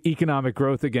 economic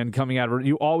growth again coming out of it.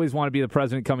 You always want to be the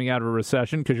president coming out of a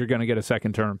recession because you're going to get a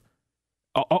second term.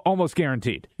 Almost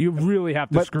guaranteed. You really have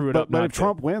to screw it up. But if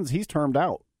Trump wins, he's termed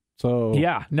out. So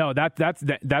yeah, no, that's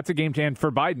a game changer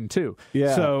for Biden too.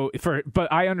 Yeah.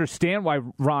 But I understand why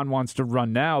Ron wants to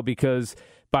run now, because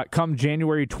but come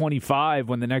January 25,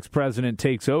 when the next president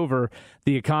takes over,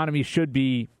 the economy should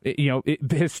be,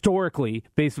 historically,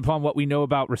 based upon what we know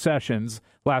about recessions,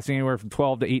 lasting anywhere from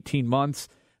 12 to 18 months,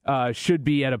 should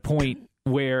be at a point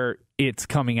where it's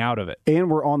coming out of it. And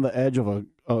we're on the edge of a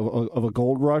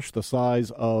gold rush the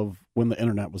size of when the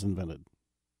internet was invented.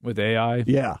 With AI?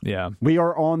 Yeah. We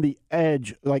are on the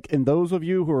edge. And those of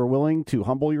you who are willing to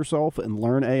humble yourself and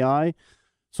learn AI,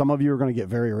 some of you are going to get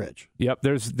very rich. Yep,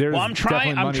 there's. Well, I'm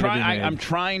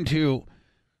trying to.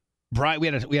 Brian,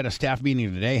 we had a staff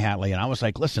meeting today, Hatley, and I was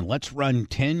like, listen, let's run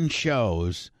 10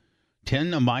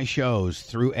 of my shows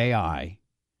through AI,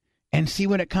 and see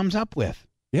what it comes up with.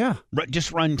 Yeah,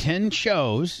 just run 10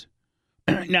 shows.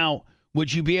 Now,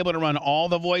 would you be able to run all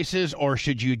the voices, or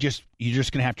should you're just going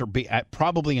to have to be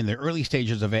probably in the early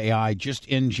stages of AI, just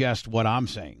ingest what I'm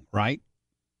saying, right?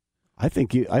 See,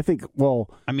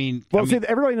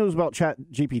 everybody knows about Chat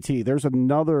GPT.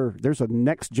 There's a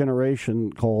next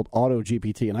generation called Auto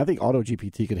GPT, and I think Auto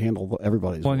GPT could handle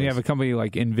everybody's voice. You have a company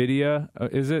like NVIDIA,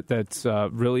 is it, that's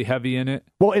really heavy in it?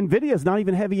 Well, NVIDIA is not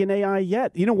even heavy in AI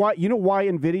yet. You know why?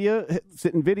 NVIDIA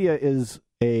is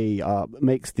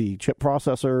makes the chip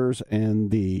processors and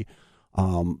the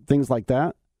things like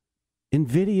that.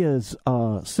 NVIDIA's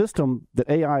system that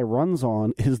AI runs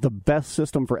on is the best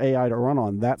system for AI to run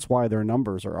on. That's why their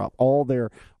numbers are up. Their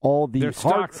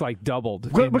stocks doubled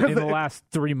in the last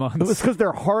 3 months. It's because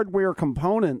their hardware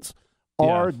components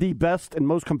are the best and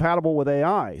most compatible with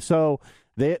AI. So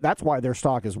that's why their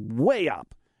stock is way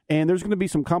up. And there's going to be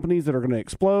some companies that are going to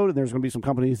explode, and there's going to be some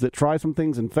companies that try some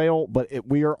things and fail. But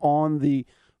we are on the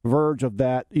verge of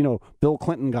that. Bill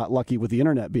Clinton got lucky with the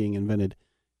internet being invented.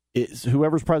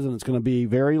 whoever's president is going to be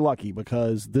very lucky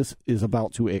because this is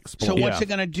about to explode. So what's it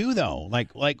going to do though?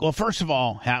 Well, first of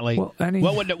all, Hatley,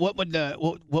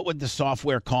 what would the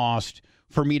software cost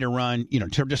for me to run?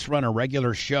 To just run a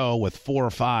regular show with 4 or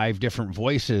 5 different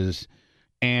voices,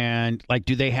 and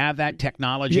do they have that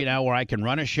technology now where I can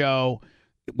run a show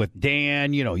with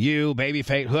Dan, you,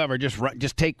 Babyface, whoever,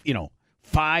 just take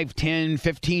 5, 10,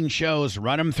 15 shows,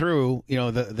 run them through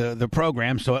the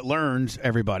program so it learns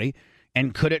everybody.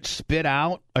 And could it spit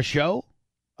out a show?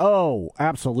 Oh,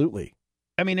 absolutely.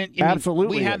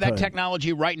 Absolutely. We have that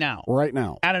technology right now. Right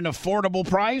now. At an affordable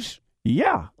price?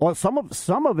 Yeah. Well, some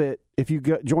of it, if you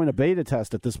join a beta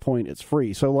test at this point, it's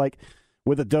free. So,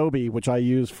 with Adobe, which I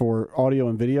use for audio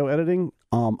and video editing,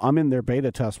 I'm in their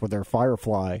beta test with their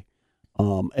Firefly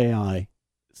AI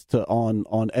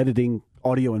on editing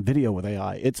audio and video with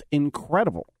AI. It's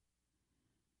incredible.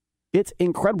 It's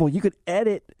incredible. You could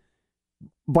edit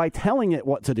by telling it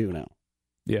what to do now.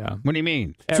 Yeah. What do you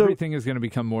mean? Everything is going to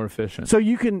become more efficient. So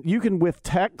you can with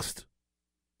text,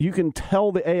 you can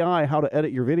tell the AI how to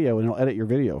edit your video, and it'll edit your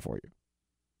video for you.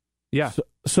 Yeah.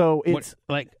 So it's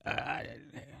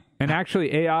and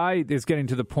actually AI is getting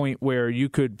to the point where you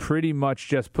could pretty much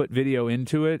just put video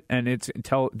into it, and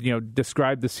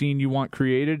describe the scene you want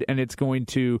created, and it's going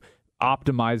to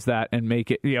optimize that and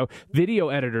make it. Video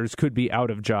editors could be out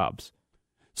of jobs.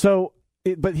 So.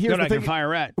 But here's the thing.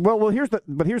 Fire at. Well, here's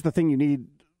the thing.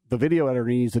 The video editor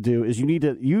needs to do is you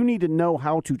need to know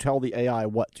how to tell the AI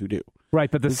what to do. Right,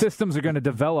 but the systems are going to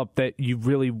develop that you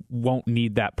really won't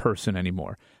need that person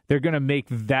anymore. They're going to make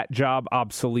that job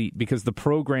obsolete because the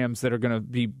programs that are going to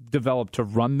be developed to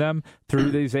run them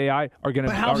through these AI are going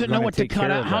to. But how does it know what to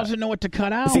cut out? How does it know what to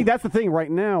cut out? See, that's the thing.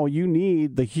 Right now, you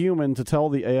need the human to tell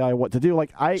the AI what to do.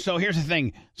 So here's the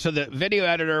thing. So the video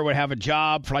editor would have a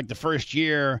job for the first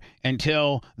year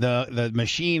until the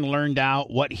machine learned out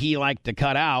what he liked to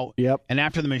cut out. Yep. And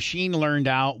after the machine learned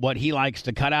out what he likes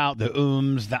to cut out, the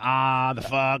the the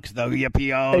fucks, the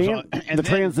yippee-ohs, and the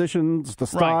transitions, the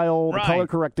style, the color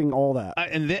correcting, all that.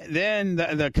 And then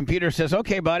the computer says,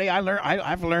 "Okay, buddy,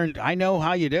 I've learned. I know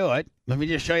how you do it. Let me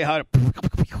just show you how to."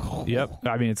 Yep.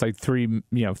 It's 3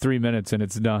 minutes and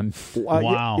it's done.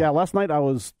 Wow. Yeah. Last night I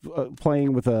was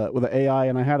playing with an AI,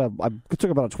 and I took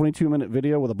about a 22-minute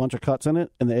video with a bunch of cuts in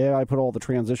it, and the AI put all the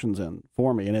transitions in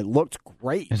for me, and it looked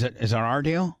great. Is it our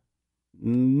deal?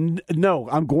 No,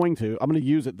 I'm going to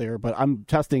use it there, but I'm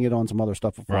testing it on some other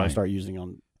stuff before I start using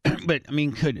on. But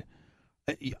could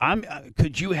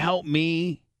you help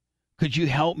me? Could you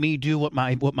help me do what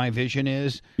my vision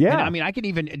is? Yeah. And, I can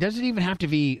even. It doesn't even have to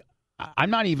be.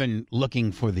 I'm not even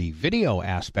looking for the video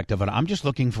aspect of it. I'm just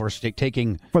looking for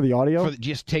taking for the audio.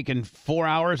 Just taking 4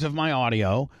 hours of my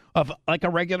audio of a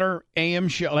regular AM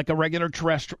show, like a regular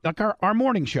terrestrial, like our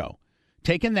morning show.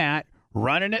 Taking that,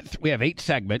 running it. We have 8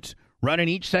 segments. Running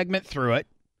each segment through it,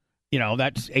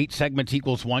 that's 8 segments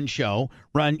equals 1 show.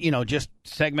 Run, just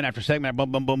segment after segment,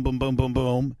 boom, boom, boom, boom, boom, boom,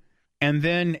 boom, and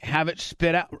then have it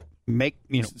spit out.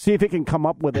 See if it can come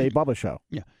up with a Bubba show.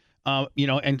 Yeah,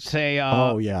 and say,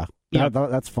 oh yeah,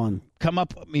 that's fun. Come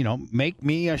up, make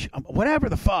me a whatever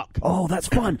the fuck. Oh, that's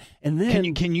fun. And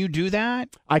then can you do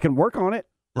that? I can work on it.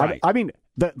 Right.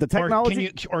 The technology,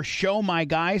 or show my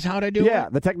guys how to do it. Yeah,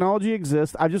 the technology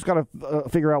exists. I've just got to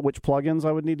figure out which plugins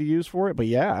I would need to use for it. But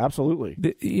yeah, absolutely.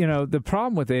 The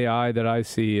problem with AI that I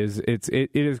see is it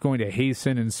is going to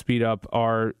hasten and speed up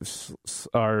our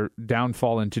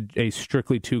downfall into a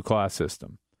strictly 2-class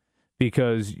system,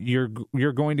 because you're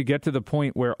going to get to the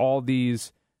point where all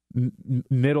these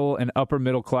middle and upper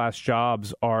middle class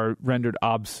jobs are rendered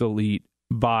obsolete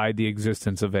by the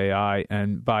existence of AI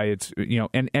and by its,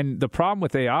 and the problem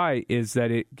with AI is that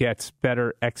it gets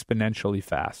better exponentially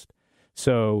fast.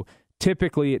 So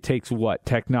typically it takes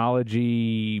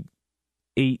technology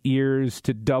 8 years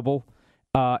to double.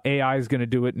 AI is going to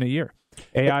do it in a year.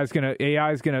 AI is going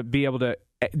to be able to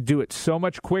do it so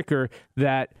much quicker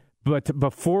but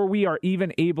before we are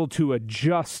even able to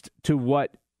adjust to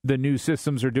what the new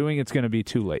systems are doing, it's going to be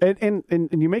too late. And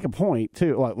you make a point,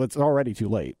 too. Well, it's already too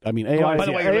late. AI by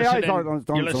the way,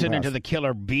 you're listening to the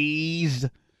Killer Bees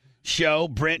show,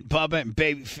 Brent, Bubba, and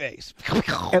Babyface.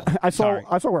 I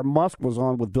saw where Musk was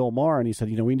on with Bill Maher, and he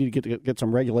said, we need to get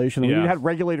some regulation. And we had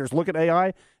regulators look at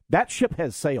AI. That ship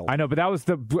has sailed. I know, but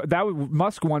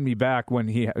Musk won me back when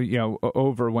he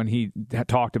over when he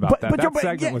talked about that. That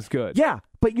segment was good. Yeah,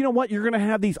 but you know what? You're going to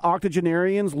have these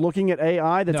octogenarians looking at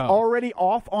AI that's already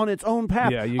off on its own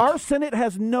path. Yeah, our Senate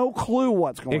has no clue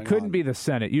what's going on. It couldn't be the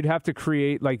Senate. You'd have to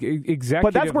create executively.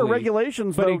 But that's where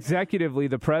regulations. But executively,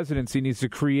 the presidency needs to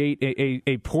create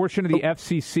a portion of the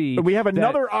FCC. We have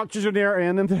another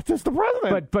octogenarian, and that's the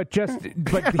president.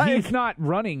 But he's not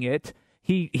running it.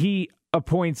 He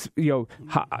appoints,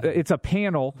 it's a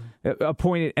panel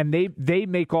appointed, and they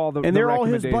make all the they're all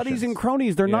his buddies and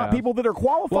cronies. They're not people that are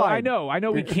qualified. Well, I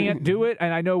know we can't do it,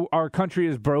 and I know our country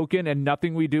is broken, and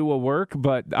nothing we do will work.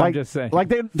 But I'm just saying,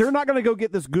 they're not going to go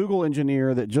get this Google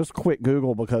engineer that just quit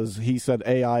Google because he said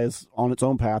AI is on its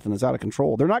own path and is out of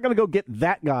control. They're not going to go get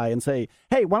that guy and say,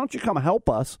 "Hey, why don't you come help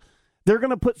us?" They're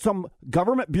going to put some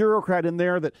government bureaucrat in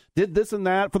there that did this and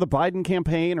that for the Biden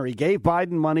campaign, or he gave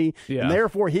Biden money, and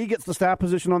therefore he gets the staff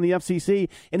position on the FCC,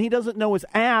 and he doesn't know his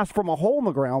ass from a hole in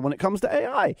the ground when it comes to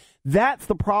AI. That's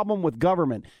the problem with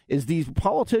government, is these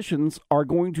politicians are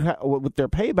going to, with their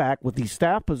payback, with these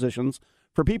staff positions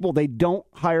for people, they don't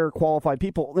hire qualified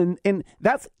people. And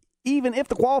that's even if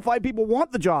the qualified people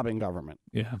want the job in government.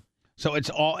 Yeah. So it's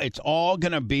all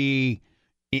going to be...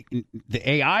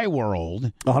 the AI world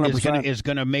 100%. is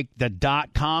going to make the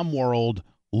 .com world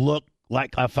look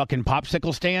like a fucking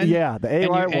popsicle stand. Yeah, the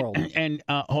AI world. And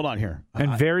hold on here.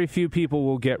 And very few people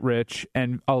will get rich,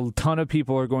 and a ton of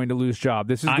people are going to lose jobs.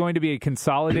 This is going to be a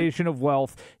consolidation of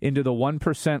wealth into the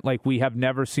 1% like we have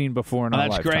never seen before in our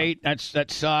lifetime. That's great.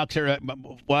 That sucks. Or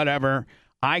whatever.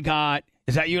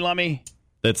 Is that you, Lummy?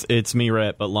 It's me,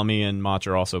 Rhett, but Lummy and Mach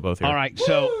are also both here. All right.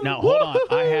 So now hold on.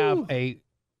 I have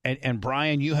And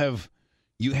Brian, you have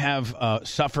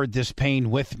suffered this pain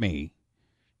with me,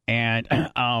 and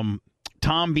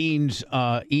Tom Bean's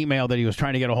email that he was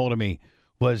trying to get a hold of me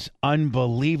was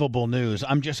unbelievable news.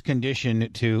 I'm just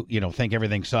conditioned to think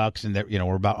everything sucks and that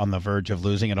we're about on the verge of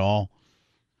losing it all.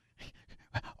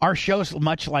 Our show's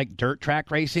much like dirt track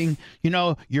racing.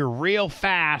 You're real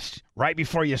fast right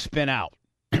before you spin out.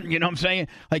 You know what I'm saying?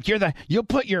 Like you'll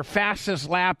put your fastest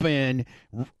lap in,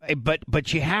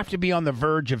 but you have to be on the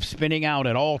verge of spinning out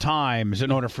at all times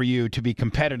in order for you to be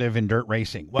competitive in dirt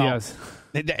racing. Well, yes.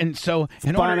 And so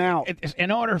in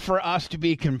order for us to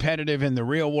be competitive in the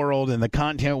real world, in the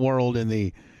content world, in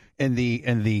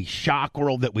the shock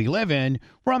world that we live in,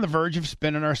 we're on the verge of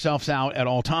spinning ourselves out at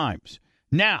all times.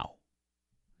 Now,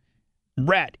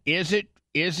 Rhett, is it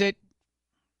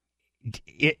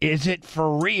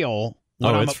for real?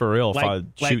 It's for real. If I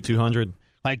shoot 200,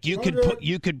 like you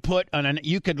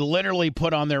could literally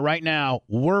put on there right now.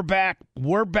 We're back.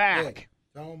 We're back.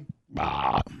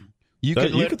 You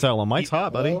could tell him Mike's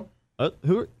hot, buddy.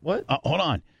 Who? What? Hold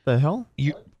on. The hell?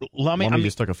 Lummy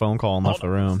just took a phone call and left the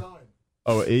room.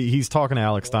 Oh, he's talking to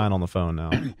Alex Stein on the phone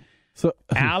now. So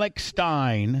Alex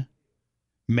Stein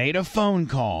made a phone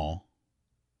call.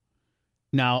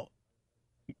 Now,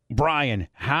 Brian,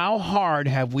 how hard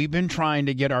have we been trying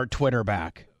to get our Twitter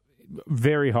back?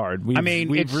 Very hard.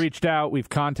 We've reached out. We've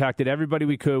contacted everybody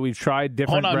we could. We've tried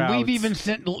different routes.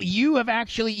 You have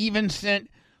actually even sent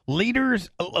letters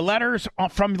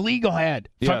from legal head,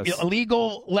 from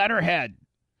legal letterhead.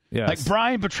 Yes. Like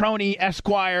Brian Petroni,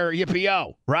 Esquire,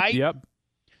 Yippee-O, right? Yep.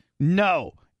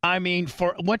 No.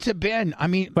 For what's it been?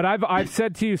 But I've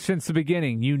said to you since the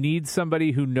beginning, you need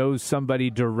somebody who knows somebody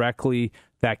directly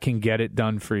that can get it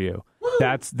done for you.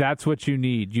 That's what you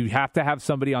need. You have to have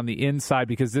somebody on the inside,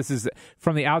 because this is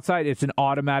from the outside. It's an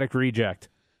automatic reject.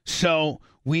 So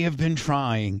we have been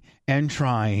trying and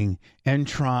trying and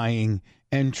trying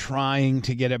and trying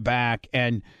to get it back.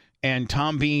 And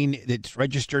Tom Bean, it's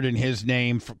registered in his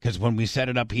name because when we set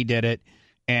it up, he did it.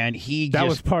 And that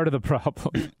was part of the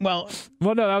problem. Well,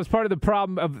 no, that was part of the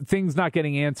problem of things not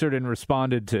getting answered and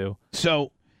responded to.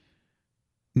 So,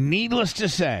 needless to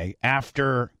say,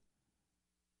 after,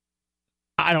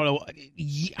 I don't know,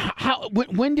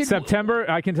 when did... September,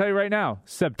 I can tell you right now,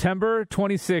 September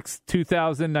 26,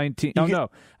 2019. Oh, no,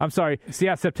 I'm sorry. So,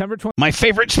 yeah, September 20. My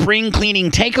favorite spring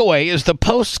cleaning takeaway is the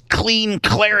post-clean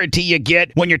clarity you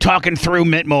get when you're talking through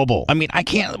Mint Mobile. I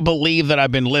can't believe that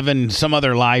I've been living some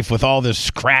other life with all this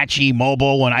scratchy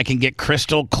mobile when I can get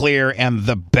crystal clear and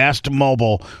the best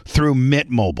mobile through Mint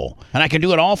Mobile. And I can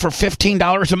do it all for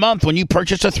 $15 a month when you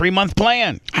purchase a 3-month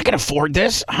plan. I can afford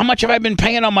this. How much have I been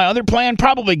paying on my other plan? Probably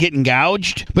probably getting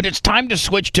gouged, but it's time to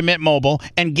switch to Mint Mobile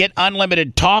and get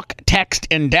unlimited talk, text,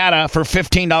 and data for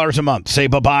 $15 a month. Say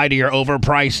bye-bye to your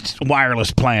overpriced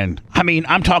wireless plan. I mean,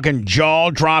 I'm talking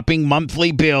jaw-dropping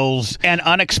monthly bills and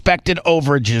unexpected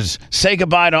overages. Say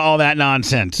goodbye to all that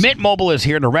nonsense. Mint Mobile is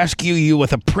here to rescue you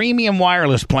with a premium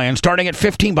wireless plan starting at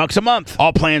 $15 a month.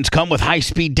 All plans come with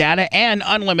high-speed data and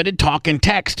unlimited talk and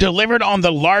text delivered on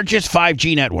the largest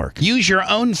 5G network. Use your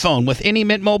own phone with any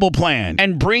Mint Mobile plan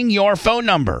and bring your phone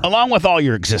number along with all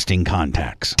your existing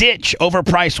contacts. Ditch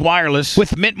overpriced wireless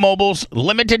with Mint Mobile's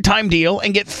limited time deal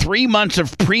and get 3 months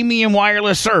of premium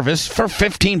wireless service for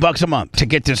 $15 a month. To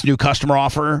get this new customer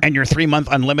offer and your 3-month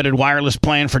unlimited wireless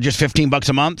plan for just $15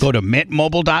 a month, go to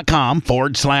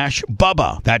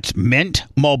mintmobile.com/Bubba. That's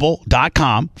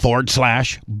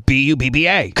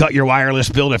mintmobile.com/BUBBA. Cut your wireless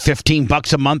bill to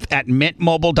 $15 a month at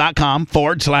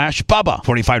mintmobile.com/Bubba.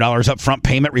 $45 upfront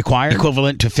payment required,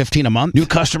 equivalent to $15 a month. New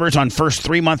customers on first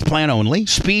 3-month plan only.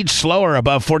 Speed slower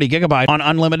above 40 gigabyte on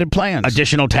unlimited plans.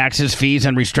 Additional taxes, fees,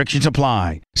 and restrictions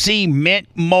apply. See Mint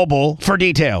Mobile for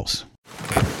details.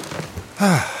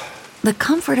 The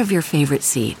comfort of your favorite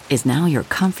seat is now your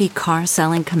comfy car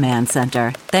selling command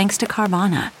center, thanks to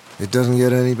Carvana. It doesn't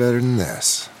get any better than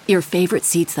this. Your favorite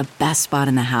seat's the best spot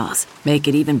in the house. Make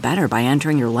it even better by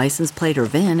entering your license plate or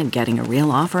VIN and getting a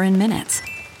real offer in minutes.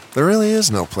 There really is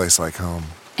no place like home.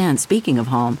 And speaking of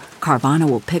home, Carvana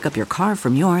will pick up your car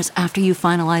from yours after you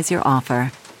finalize your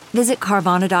offer. Visit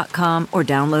Carvana.com or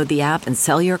download the app and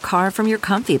sell your car from your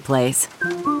comfy place.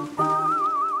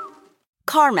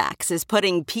 CarMax is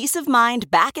putting peace of mind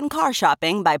back in car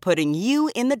shopping by putting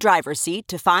you in the driver's seat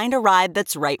to find a ride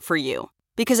that's right for you.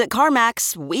 Because at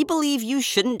CarMax, we believe you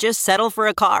shouldn't just settle for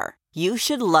a car. You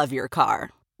should love your car.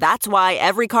 That's why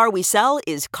every car we sell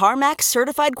is CarMax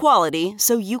certified quality,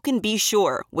 so you can be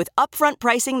sure with upfront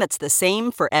pricing that's the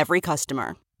same for every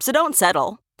customer. So don't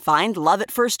settle. Find love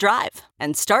at first drive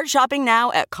and start shopping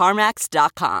now at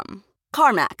CarMax.com.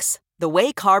 CarMax, the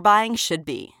way car buying should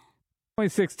be.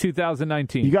 26,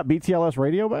 2019. You got BTLS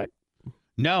radio back?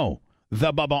 No,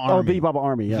 the Bubba Army. Oh, the Bubba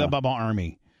Army, yeah. The Bubba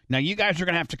Army. Now, you guys are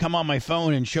going to have to come on my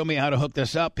phone and show me how to hook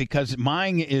this up because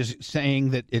mine is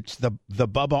saying that it's the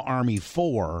Bubba Army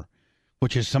 4,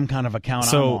 which is some kind of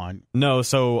account I'm on. No,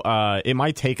 so it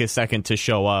might take a second to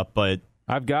show up, but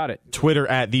I've got it. Twitter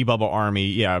at the Bubba Army.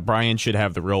 Yeah, Brian should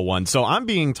have the real one. So I'm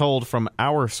being told from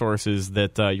our sources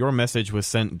that your message was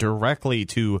sent directly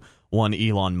to one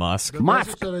Elon Musk. The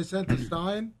message that I sent to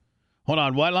Stein Hold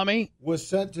on, what, Lummy? was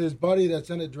sent to his buddy that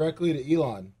sent it directly to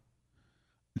Elon.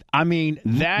 I mean,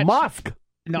 that's... Musk.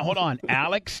 No, hold on.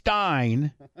 Alex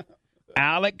Stein.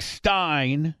 I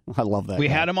love that. We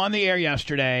guy. had him on the air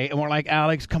yesterday, and we're like,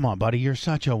 Alex, come on, buddy. You're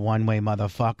such a one-way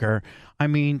motherfucker. I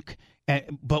mean,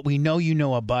 but we know you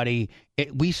know a buddy.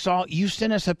 We saw you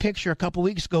sent us a picture a couple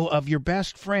weeks ago of your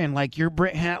best friend, like your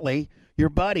Brent Hatley, your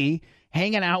buddy,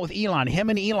 hanging out with Elon. Him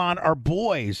and Elon are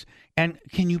boys. And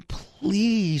can you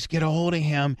please get a hold of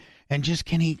him and just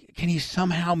can he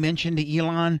somehow mention to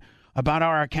Elon about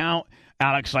our account?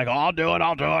 Alex like, I'll do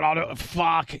it.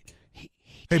 Fuck.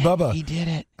 Hey, Bubba. He did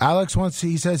it. Alex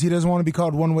he says he doesn't want to be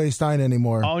called One Way Stein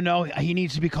anymore. Oh, no. He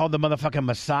needs to be called the motherfucking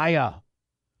Messiah.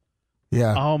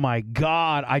 Yeah. Oh, my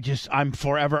God. I'm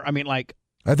forever. I mean, like.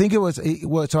 I think it was,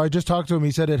 so I just talked to him.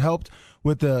 He said it helped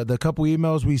with the couple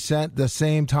emails we sent the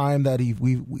same time that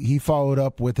he followed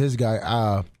up with his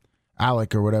guy,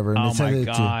 Alec or whatever. And oh my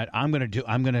God! I'm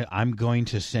going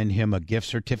to send him a gift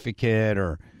certificate,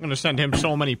 or I'm going to send him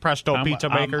so many Presto pizza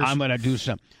makers. I'm going to do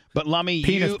some. But Lummy,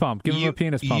 penis pump. Give him a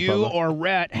penis pump. You Bubba. or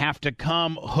Rhett have to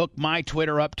come hook my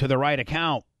Twitter up to the right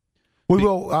account. We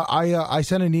will. I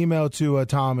sent an email to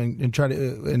Tom and try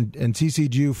to and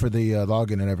CC'd you for the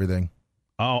login and everything.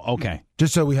 Oh, okay.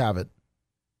 Just so we have it.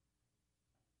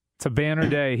 It's a banner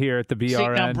day here at the BRN. See,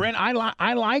 now, Brent,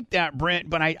 I like that, Brent,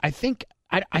 but I think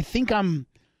I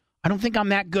don't think I'm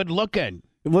that good looking.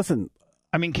 Listen,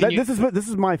 I mean,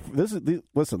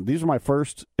 listen. These are my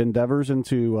first endeavors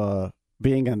into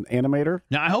being an animator.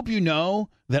 Now, I hope you know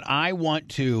that I want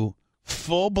to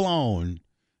full blown,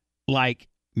 like,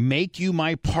 make you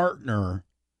my partner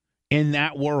in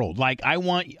that world. Like, I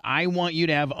want you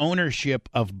to have ownership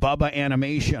of Bubba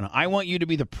Animation. I want you to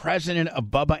be the president of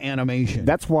Bubba Animation.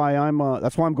 That's why I'm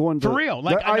going to, for real.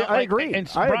 Like, I agree.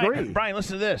 I agree. Brian,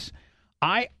 listen to this.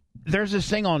 There's this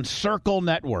thing on Circle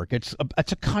Network. It's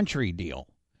a country deal,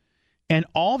 and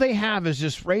all they have is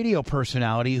this radio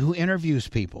personality who interviews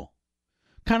people,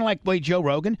 kind of like Joe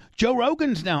Rogan. Joe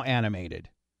Rogan's now animated.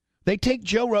 They take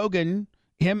Joe Rogan,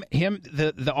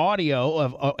 the audio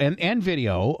of and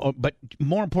video, but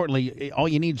more importantly, all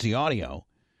you need is the audio,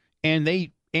 and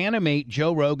they animate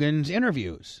Joe Rogan's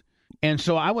interviews. And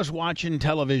so I was watching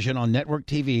television on network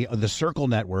TV, the Circle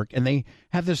Network, and they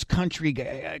have this country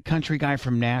guy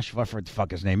from Nashville. I forget what the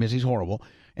fuck his name is. He's horrible.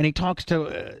 And he talks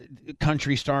to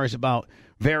country stars about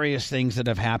various things that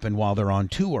have happened while they're on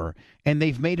tour. And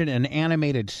they've made it an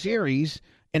animated series,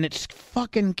 and it's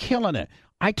fucking killing it.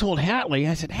 I told Hatley,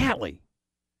 I said, Hatley,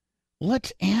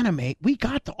 let's animate. We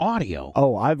got the audio.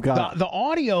 Oh, I've got... The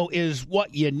audio is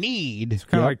what you need. It's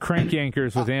kind of like crank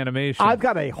yankers with animation. I've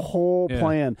got a whole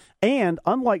plan. And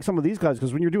unlike some of these guys,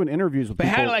 because when you're doing interviews with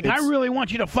people... But I really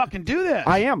want you to fucking do this.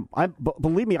 I am.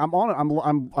 Believe me, I'm on it.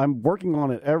 I'm working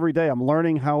on it every day. I'm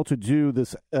learning how to do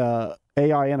this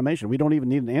AI animation. We don't even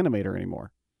need an animator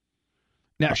anymore.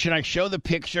 Now, should I show the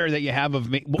picture that you have of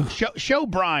me? Well, show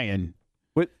Brian.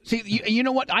 What? See, you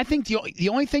know what? I think the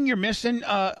only thing you're missing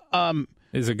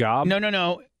is a gob.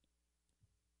 No.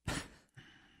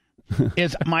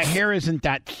 Is my hair isn't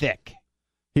that thick.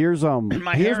 This is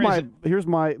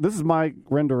my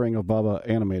rendering of Bubba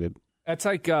animated. That's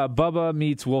like Bubba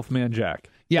meets Wolfman Jack.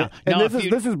 Yeah. And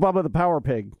this is Bubba the Power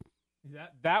Pig.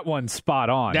 That one's spot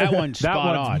on. That one's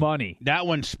spot on. Money. That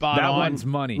one's spot on. That one's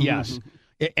money. Yes.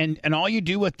 And all you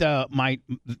do with my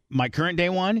current day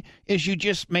one is you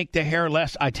just make the hair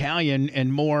less Italian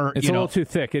and more. It's a little too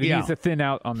thick. It needs to thin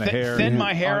out on the hair. Thin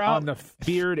my hair out on the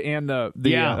beard and the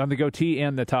on the goatee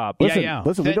and the top. Listen.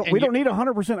 We don't need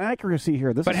 100% accuracy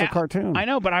here. This is a cartoon. I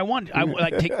know, but I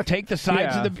take the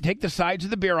sides of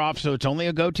the beard off so it's only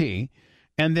a goatee,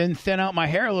 and then thin out my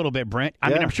hair a little bit, Brent. I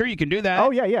mean, I'm sure you can do that.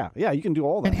 Oh yeah. You can do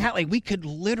all that. And Hatley, we could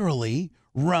literally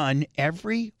run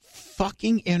every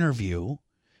fucking interview.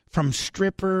 From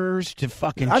strippers to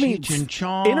fucking Cheech and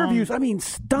Chong. Interviews,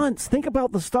 stunts. Think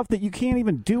about the stuff that you can't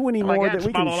even do anymore. That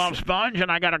we can little sponge,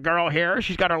 and I got a girl here.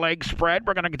 She's got her legs spread.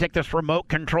 We're going to take this remote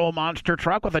control monster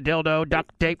truck with a dildo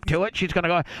duct tape to it. She's going to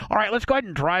go, all right, let's go ahead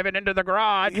and drive it into the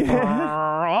garage.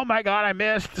 Oh, my God, I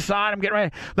missed the sign. I'm getting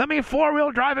ready. Let me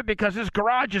four-wheel drive it because this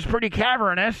garage is pretty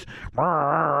cavernous.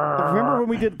 Remember when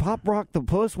we did Pop Rock the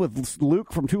Puss with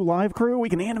Luke from 2 Live Crew? We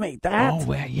can animate that. Oh,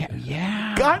 well,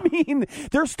 yeah. I mean,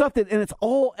 there's stuff and it's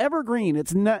all evergreen.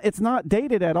 It's not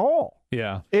dated at all.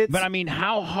 Yeah. But I mean,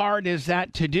 how hard is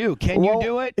that to do? Can you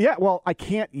do it? Yeah. Well, I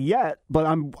can't yet, but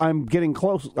I'm getting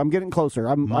close. I'm getting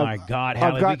closer. My God,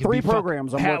 Hatley, I've got 3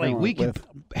 programs. I'm working on with.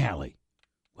 Hatley,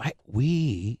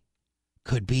 we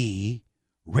could be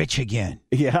rich again.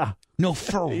 Yeah. No,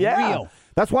 for real.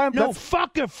 That's why I'm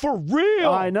fucking for real.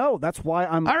 I know. That's why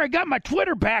I already got my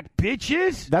Twitter back,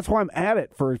 bitches. That's why I'm at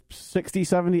it for 60,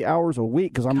 70 hours a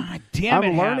week because God damn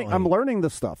it, learning. Hatley. I'm learning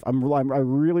this stuff. I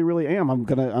really, really am.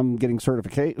 I'm getting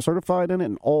certified in it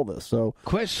and all this. So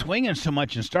quit swinging so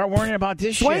much and start worrying about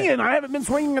this swinging. shit. I haven't been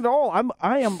swinging at all.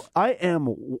 I am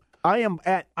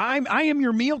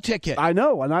your meal ticket. I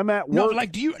know, and I'm at work.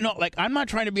 I'm not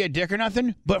trying to be a dick or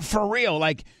nothing, but for real,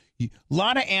 like. A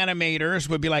lot of animators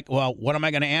would be like, well, what am I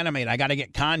going to animate? I got to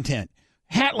get content.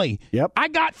 Hatley, yep. I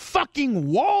got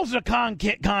fucking walls of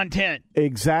content.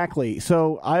 Exactly.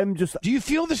 So I'm just... Do you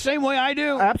feel the same way I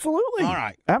do? Absolutely. All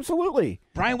right. Absolutely.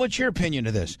 Brian, what's your opinion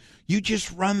of this? You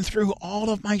just run through all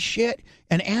of my shit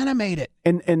and animate it.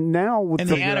 And now with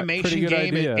the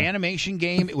animation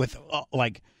game with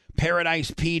like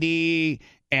Paradise PD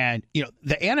and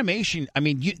the animation. I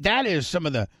mean,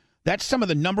 that's some of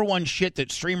the number one shit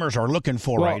that streamers are looking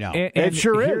for right now. And it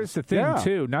sure here's is. the thing,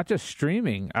 too. Not just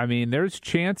streaming. I mean, there's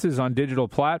chances on digital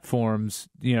platforms,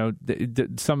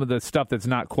 some of the stuff that's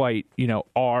not quite,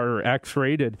 R or X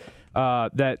rated,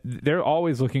 that they're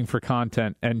always looking for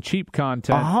content and cheap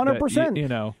content.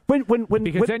 100%.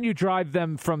 Because then you drive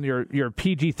them from your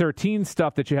PG-13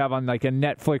 stuff that you have on like a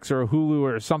Netflix or a Hulu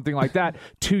or something like that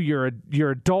to your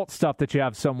adult stuff that you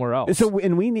have somewhere else. So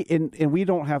we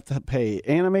don't have to pay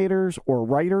animators or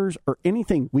writers or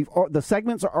anything. The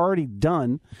segments are already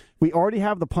done. We already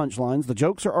have the punchlines. The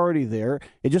jokes are already there.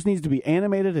 It just needs to be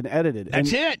animated and edited.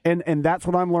 That's it. And that's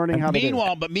what I'm learning how to do.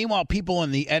 Meanwhile, people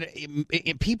in the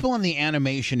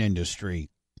animation industry,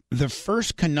 the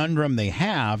first conundrum they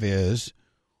have is,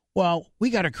 well, we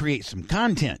got to create some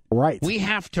content. Right. We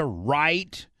have to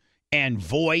write and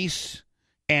voice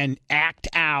and act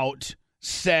out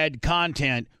said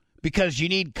content because you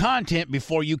need content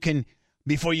before you can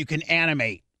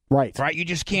animate. Right. Right. You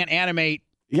just can't animate.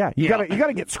 Yeah. You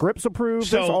gotta get scripts approved.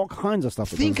 So there's all kinds of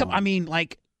stuff.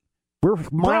 We're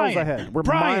miles ahead. We're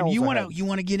Brian, miles you ahead.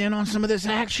 want to get in on some of this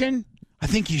action? I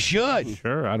think you should.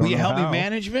 Sure. I don't know. Will you help how. me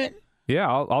management? Yeah,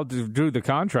 I'll do the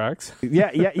contracts.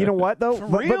 Yeah. You know what though? For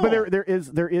real? But there is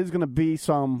going to be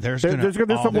some. There's going to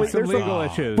be some legal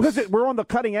issues because we're on the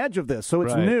cutting edge of this, so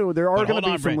it's new. There are going to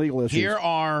be some legal issues. Here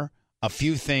are a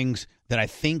few things that I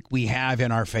think we have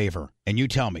in our favor. And you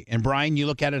tell me. And, Brian, you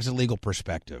look at it as a legal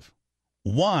perspective.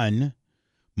 One,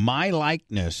 my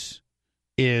likeness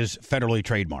is federally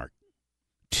trademarked.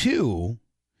 Two,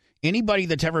 anybody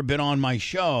that's ever been on my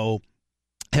show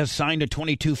has signed a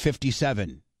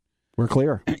 2257. We're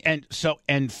clear.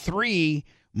 And three,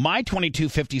 my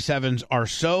 2257s are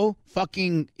so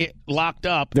fucking locked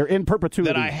up. They're in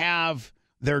perpetuity. That I have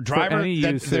their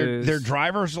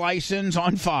driver's license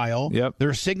on file,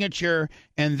 their signature,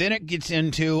 and then it gets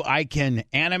into I can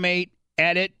animate,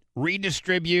 edit,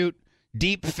 redistribute,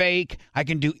 deep fake. I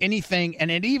can do anything,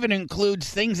 and it even includes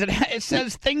things that it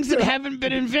says things that haven't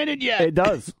been invented yet. It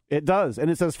does, and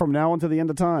it says from now until the end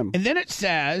of time. And then it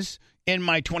says in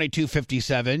my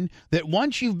 2257 that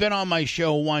once you've been on my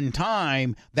show one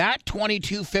time, that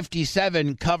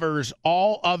 2257 covers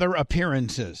all other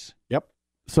appearances. Yep.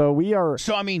 So we are.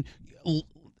 So I mean,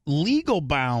 legal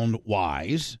bound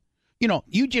wise,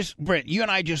 Brent, you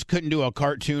and I just couldn't do a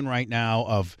cartoon right now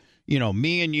of.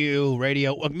 Me and you,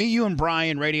 you and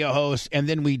Brian, radio hosts, and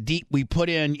then we put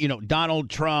in, Donald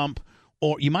Trump,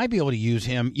 or you might be able to use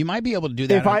him. You might be able to do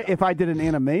that. If I did an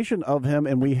animation of him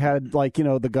and we had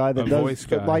the guy that does voice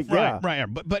guy. Right.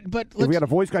 But if we had a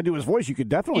voice guy do his voice, you could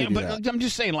definitely do that. I'm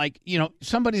just saying,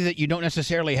 somebody that you don't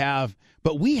necessarily have,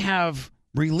 but we have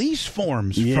release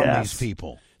forms from these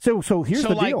people. So here's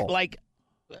the deal.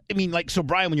 So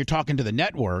Brian, when you're talking to the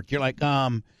network, you're like,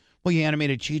 well, you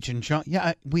animated Cheech and Chong.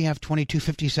 Yeah, we have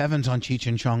 2257s on Cheech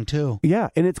and Chong, too. Yeah,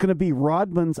 and it's going to be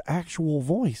Rodman's actual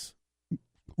voice.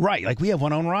 Right, like we have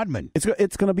one on Rodman. It's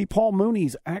going to be Paul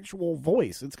Mooney's actual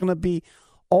voice. It's going to be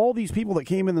all these people that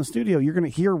came in the studio. You're going to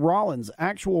hear Rollins'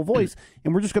 actual voice,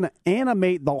 and we're just going to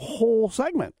animate the whole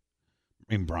segment.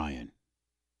 And Brian,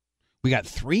 we got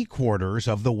 3/4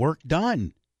 of the work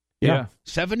done. Yeah.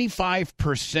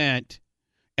 75%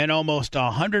 and almost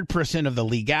 100% of the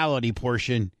legality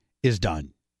portion is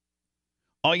done.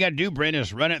 All you got to do, Brent,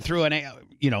 is run it through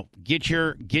get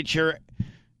your.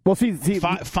 Well, see,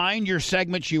 find your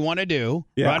segments you want to do,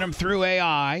 run them through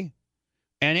AI,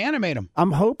 and animate them.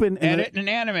 I'm hoping edit and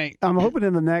animate. I'm hoping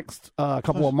in the next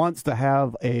couple of months to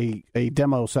have a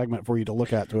demo segment for you to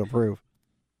look at to approve.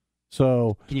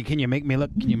 So can you make me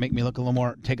look? Can you make me look a little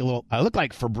more? I look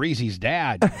like Fabrizi's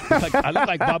dad. I look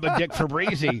like Bubba Dick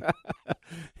Fabrizi.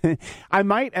 I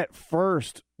might at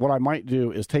first. What I might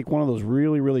do is take one of those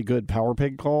really, really good Power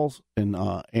Pig calls and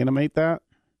animate that.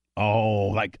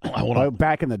 Oh, hold on.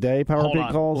 Back in the day, Power Pig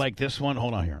calls like this one.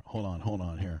 Hold on here.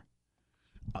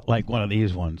 Like one of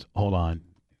these ones. Hold on.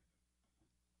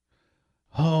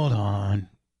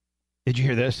 Did you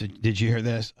hear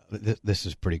this? This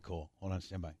is pretty cool. Hold on,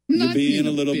 stand by. You're being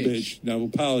a little bitch. Now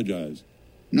apologize.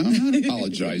 No, I'm not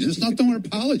apologizing. There's nothing to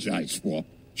apologize for.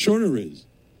 Sure there is.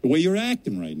 The way you're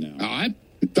acting right now.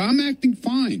 I'm acting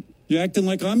fine. You're acting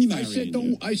like I'm marrying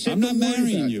you. I'm not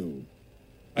marrying you.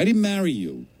 I didn't marry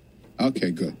you.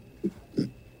 Okay, good.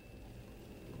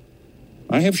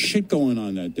 I have shit going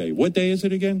on that day. What day is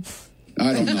it again?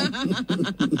 I don't know.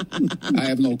 I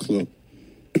have no clue.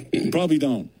 You probably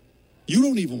don't. You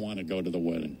don't even want to go to the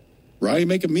wedding. Right? Why are you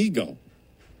making me go?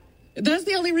 That's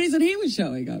the only reason he was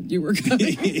showing up. You were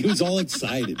coming. He was all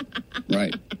excited.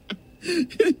 Right.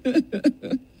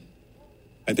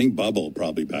 I think Bubba will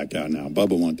probably back out now.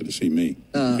 Bubba wanted to see me.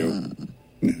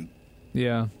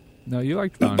 Yeah. No, you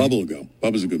liked Bubba will go.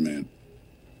 Bubba's a good man.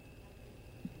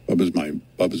 Bubba's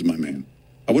my man.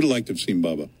 I would have liked to have seen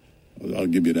Bubba. I'll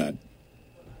give you that.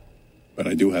 But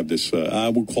I do have this.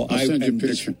 I'll send you a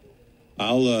picture.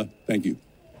 Thank you.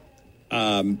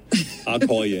 I'll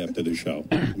call you after the show.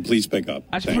 Please pick up.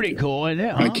 That's pretty cool, isn't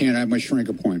it? Huh? I can't have my shrink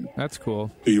appointment. That's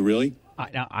cool. Do you really?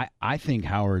 I think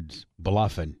Howard's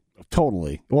bluffing.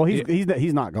 Totally. Well,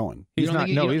 he's not going. He's not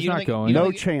going.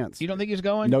 No chance. You don't think he's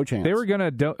going? No chance. They were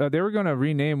gonna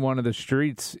rename one of the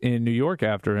streets in New York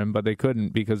after him, but they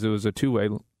couldn't because it was a two-way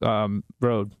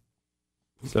road.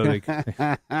 So they.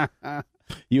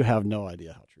 You have no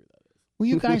idea how true that is. Will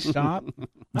you guys stop?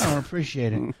 I don't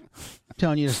appreciate it. I'm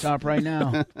telling you to stop right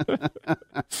now.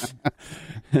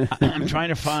 I'm trying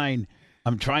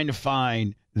to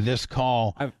find this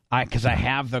call because I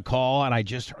have the call and I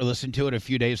just listened to it a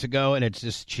few days ago, and it's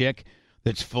this chick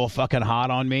that's full fucking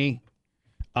hot on me.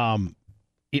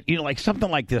 Like something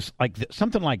like this,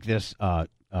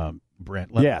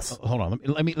 Brent. Yes. Hold on.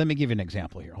 Let me give you an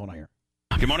example here. Hold on here.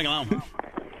 Good morning, Alan.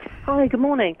 Hi. Good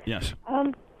morning. Yes.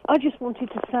 I just wanted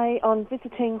to say I'm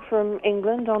visiting from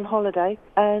England on holiday,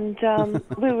 and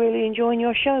we're really enjoying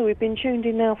your show. We've been tuned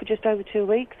in now for just over 2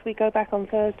 weeks. We go back on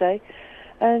Thursday.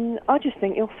 and I just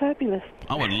think you're fabulous.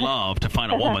 I would love to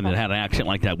find a woman that had an accent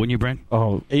like that, wouldn't you, Brent?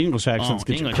 Oh, English accents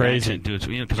get you crazy. Accent,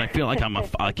 dude. Because I feel like I'm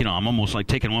almost like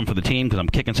taking one for the team because I'm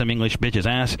kicking some English bitch's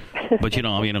ass. But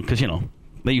because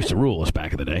they used to rule us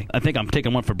back in the day. I think I'm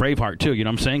taking one for Braveheart, too, you know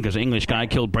what I'm saying? Because the English guy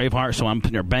killed Braveheart, so I'm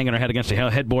sitting there banging her head against the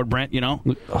headboard, Brent, So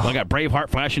I got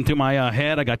Braveheart flashing through my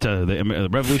head. I got the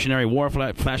Revolutionary War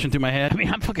flashing through my head. I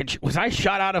mean, was I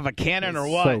shot out of a cannon or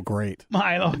what? So great.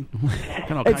 Milo. And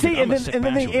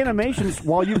then the animations,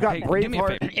 while you've got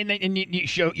Braveheart. And then you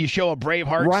show a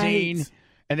Braveheart scene.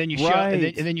 And then you show, and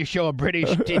then you show a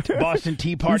British Boston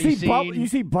Tea Party scene. You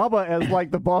see Bubba as like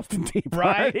the Boston Tea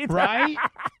Party, right?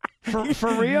 For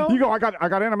real? You go. I got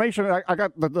animation. I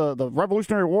got the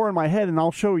Revolutionary War in my head, and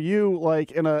I'll show you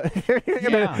like in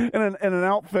an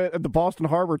outfit at the Boston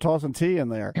Harbor tossing tea in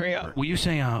there. Will you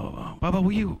say,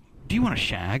 Bubba? Do you want to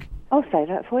shag? I'll say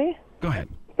that for you. Go ahead,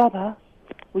 Bubba.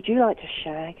 Would you like to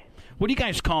shag? What do you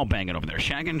guys call banging over there?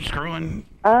 Shagging, screwing,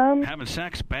 having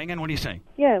sex, banging? What do you say?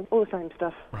 Yeah, all the same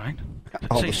stuff. Right.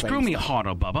 Say, screw me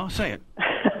harder, Bubba. Say it.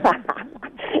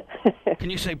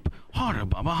 Can you say, harder,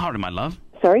 Bubba? Harder, my love.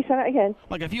 Sorry, say that again.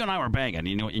 Like if you and I were banging,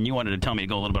 and you wanted to tell me to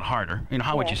go a little bit harder,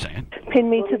 how would you say it? Pin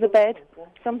me to the bed,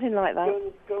 something like that.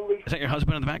 Is that your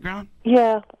husband in the background?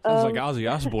 Yeah. Sounds like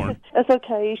Ozzy Osbourne. That's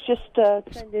okay. He's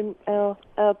just sending our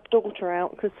daughter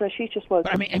out because she's just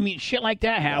woken. I mean, shit like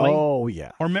that, Hatley. Oh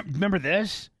yeah. Or remember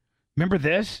this? Remember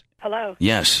this? Hello.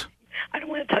 Yes. I don't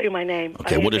want to tell you my name.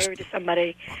 Okay, I'm married to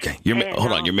somebody. Okay,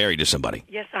 hold on. You're married to somebody.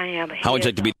 Yes, I am. How would you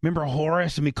like to be? Remember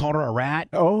Horace, and we called her a rat.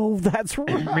 Oh, that's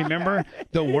right. Remember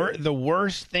the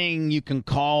worst thing you can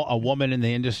call a woman in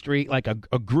the industry, like a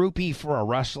groupie for a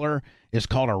wrestler, is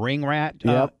called a ring rat.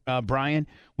 Yep. Brian.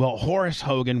 Well, Horace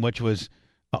Hogan, which was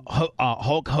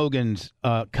Hulk Hogan's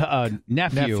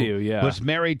nephew, was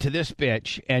married to this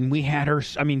bitch, and we had her.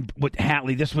 I mean, with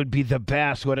Hatley, this would be the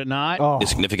best, would it not? Oh. His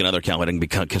significant other can be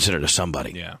considered a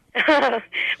somebody. Yeah.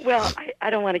 Well, I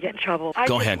don't want to get in trouble.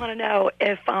 Go ahead. I just want to know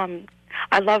if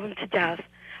I love him to death,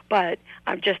 but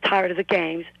I'm just tired of the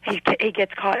games. He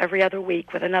gets caught every other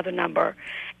week with another number,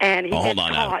 and he gets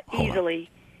caught easily.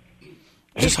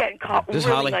 He's getting caught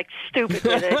really stupid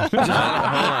with it. Hold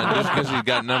on. Just because he's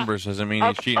got numbers doesn't mean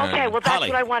he's cheating on you. Okay, well, that's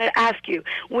what I wanted to ask you.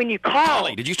 When you call...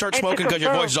 Holly, did you start smoking because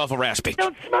your voice is awful raspy?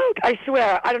 Don't smoke. I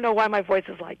swear. I don't know why my voice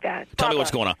is like that. Tell me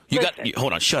what's going on.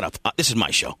 Hold on. Shut up. This is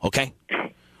my show, okay?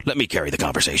 Let me carry the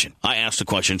conversation. I asked the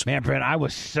questions. Man, Brent, I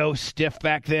was so stiff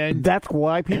back then. That's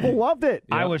why people loved it.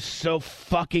 I was so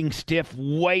fucking stiff,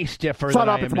 way stiffer Shut than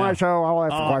up, I am it's now. my show. I'll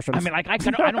ask the questions. I mean,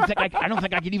 I don't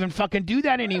think I can even fucking do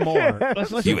that anymore.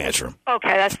 Listen. You answer him.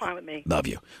 Okay, that's fine with me. Love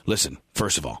you. Listen,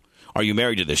 first of all, are you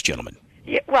married to this gentleman?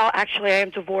 Yeah, well, actually, I am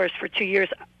divorced for 2 years.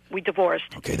 We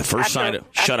divorced. Okay, the first sign of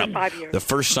shut up. 5 years. The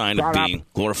first sign of being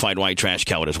glorified white trash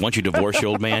cow is once you divorce your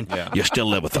old man, you still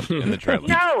live with him in the trailer.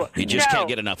 No, you just can't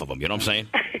get enough of him. You know what I'm saying?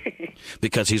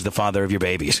 Because he's the father of your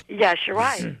babies. Yes, you're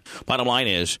right. Bottom line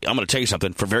is, I'm going to tell you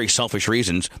something. For very selfish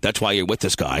reasons, that's why you're with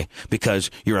this guy, because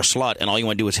you're a slut, and all you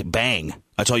want to do is bang.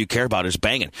 That's all you care about is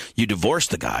banging. You divorced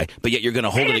the guy, but yet you're going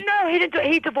to hold it. No, he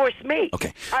didn't. He divorced me.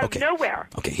 Okay. Out of nowhere.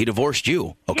 Okay, he divorced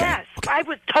you. Okay. Yes, okay. I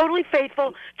was totally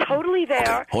faithful, totally there.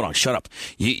 Okay. Hold on, shut up.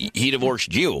 He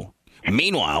divorced you.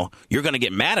 Meanwhile, you're going to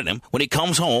get mad at him when he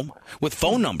comes home with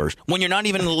phone numbers when you're not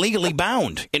even legally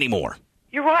bound anymore.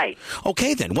 You're right.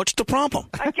 Okay, then. What's the problem?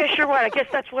 I guess you're right. I guess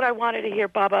that's what I wanted to hear,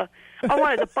 Bubba. I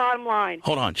wanted the bottom line.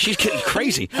 Hold on. She's getting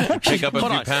crazy. Pick up a few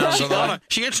pounds on that.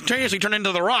 She instantaneously turned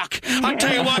into The Rock. I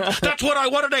tell you what, that's what I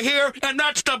wanted to hear, and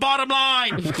that's the bottom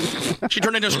line. She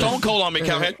turned into Stone Cold on me,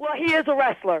 cowhead. Well, he is a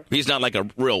wrestler. He's not like a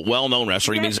real well-known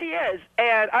wrestler. Yes, he is,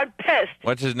 and I'm pissed.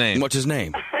 What's his name? What's his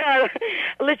name?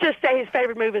 Let's just say his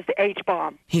favorite move is the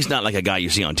H-bomb. He's not like a guy you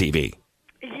see on TV.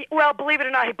 Well, believe it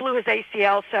or not, he blew his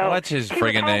ACL, so... What's his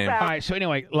friggin' name? All right, so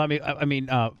anyway,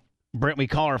 Brent, we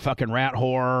call her fucking rat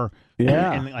whore.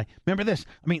 Yeah. And remember this?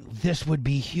 I mean, this would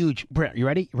be huge. Brent, you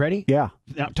ready? Ready? Yeah.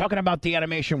 Now, talking about the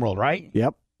animation world, right?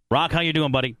 Yep. Rock, how you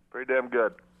doing, buddy? Pretty damn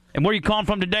good. And where are you calling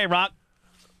from today, Rock?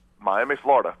 Miami,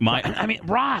 Florida.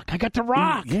 Rock. I got the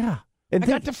Rock. Yeah. I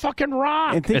got the fucking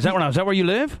Rock. Is that where you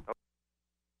live?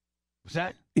 What's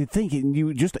that? You think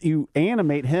you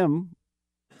animate him.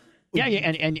 Yeah,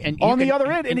 and on the other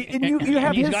end, and you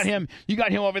have he's got him. You got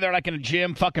him over there like in a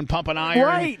gym, fucking pumping iron,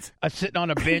 right? Sitting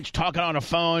on a bench, talking on a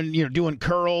phone, doing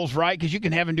curls, right? Because you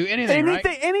can have him do anything, right?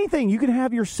 Anything. You can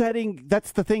have your setting.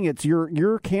 That's the thing. It's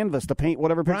your canvas to paint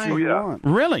whatever picture you want.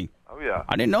 Really? Oh yeah.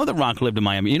 I didn't know The Rock lived in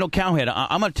Miami. Cowhead.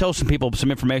 I'm going to tell some people some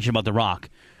information about The Rock.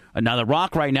 Now, The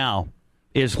Rock right now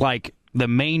is like the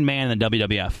main man in the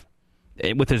WWF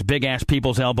with his big ass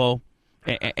people's elbow.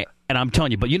 And I'm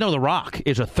telling you, but The Rock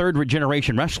is a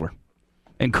third-generation wrestler.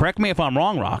 And correct me if I'm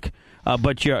wrong, Rock,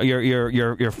 but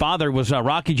your father was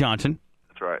Rocky Johnson.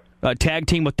 That's right. Tag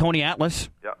team with Tony Atlas.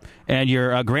 Yep. And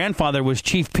your grandfather was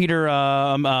Chief Peter,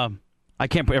 I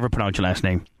can't ever pronounce your last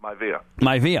name.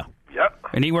 Maivia. Yep.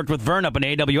 And he worked with Vern up in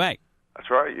AWA. That's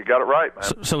right. You got it right,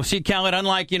 man. So see, Khaled,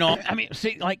 unlike,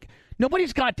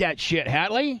 nobody's got that shit,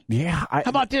 Hatley. Yeah. How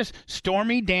about this?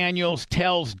 Stormy Daniels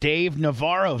tells Dave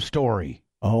Navarro's story.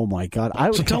 Oh my God!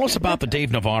 So tell us about the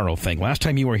Dave Navarro thing. Last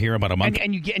time you were here about a month,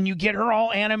 and you get her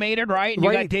all animated, right? And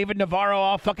you got David Navarro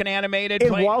all fucking animated.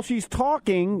 And while she's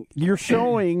talking, you're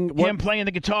showing him playing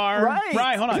the guitar.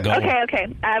 Right. Hold on. Okay.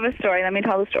 I have a story. Let me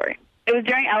tell the story. It was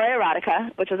during LA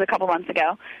Erotica, which was a couple months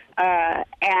ago,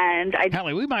 and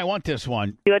Hatley, we might want this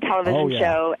one. Do a television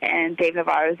show, and Dave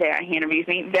Navarro was there, and he interviews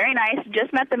me. Very nice.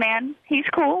 Just met the man. He's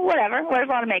cool. Whatever. Wears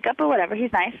a lot of makeup, but whatever.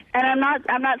 He's nice. And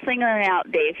I'm not singling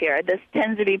out Dave here. This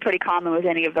tends to be pretty common with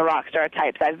any of the rock star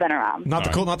types I've been around. Not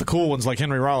the cool ones like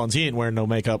Henry Rollins. He ain't wearing no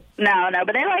makeup. No,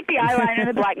 but they like the eyeliner,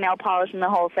 the black nail polish, and the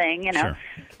whole thing. Sure.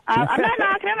 I'm not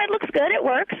knocking him. It looks good. It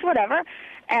works. Whatever.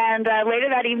 And later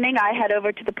that evening, I head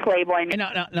over to the Playboy. And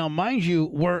now, mind you,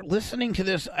 we're listening to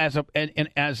this as a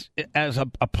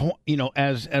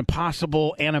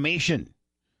possible animation,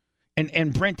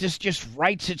 and Brent, this just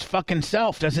writes its fucking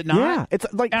self, does it not? Yeah, it's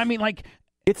like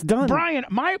it's done. Brian,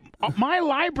 my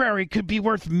library could be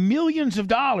worth millions of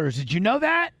dollars. Did you know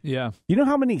that? Yeah. You know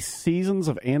how many seasons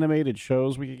of animated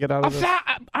shows we could get out of this?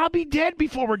 I'll be dead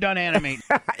before we're done animating.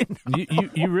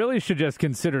 You really should just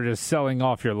consider just selling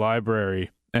off your library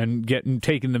and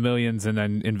taking the millions and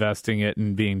then investing it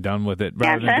and being done with it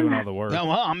rather than doing all the work. No,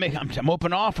 well, I'm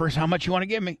open offers. How much you want to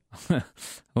give me?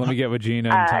 Let me get with Gina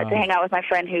and Tom. To hang out with my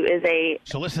friend who is a...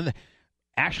 So listen,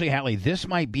 actually, Hatley, this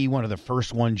might be one of the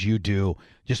first ones you do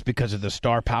just because of the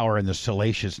star power and the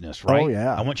salaciousness, right? Oh,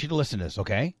 yeah. I want you to listen to this,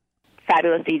 okay?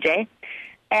 Fabulous DJ.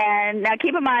 And now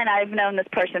keep in mind, I've known this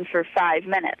person for 5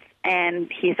 minutes.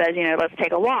 And he says, let's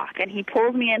take a walk. And he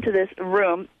pulls me into this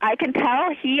room. I can tell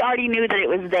he already knew that it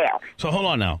was there. So hold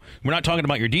on now. We're not talking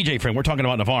about your DJ friend. We're talking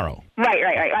about Navarro. Right.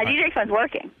 My DJ friend's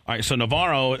working. All right, so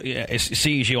Navarro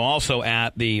sees you also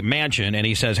at the mansion, and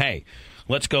he says, hey,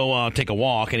 let's go take a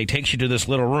walk. And he takes you to this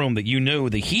little room that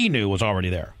he knew was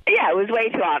already there. Yeah, it was way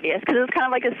too obvious because it was kind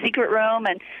of like a secret room,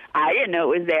 and I didn't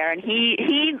know it was there. And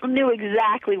he knew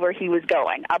exactly where he was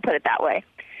going. I'll put it that way.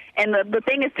 And the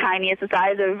thing is tiny. It's the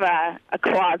size of a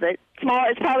closet. Small.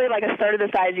 It's probably like a third of the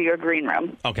size of your green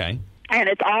room. Okay. And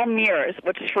it's all mirrors,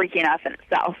 which is freaky enough in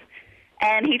itself.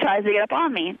 And he tries to get up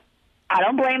on me. I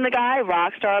don't blame the guy.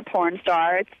 Rock star, porn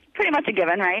star. It's pretty much a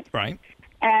given, right? Right.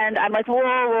 And I'm like,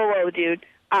 whoa, dude.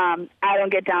 I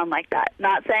don't get down like that.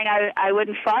 Not saying I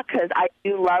wouldn't fuck, because I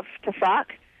do love to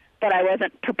fuck, but I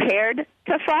wasn't prepared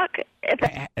to fuck.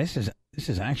 This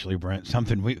is actually, Brent,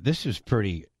 something this is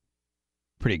pretty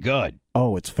good.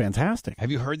 Oh, it's fantastic.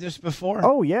 Have you heard this before?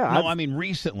 Oh, yeah. No, I mean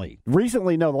recently.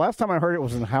 Recently, no. The last time I heard it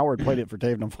was when Howard played it for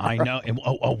Dave Navarro. I know. And,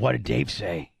 what did Dave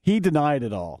say? He denied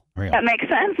it all. Really? That makes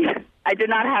sense. I did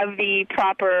not have the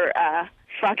proper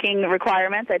fucking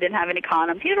requirements. I didn't have any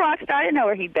condoms. He's a rock star. I didn't know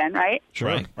where he'd been, right?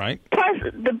 Sure. Right. Plus,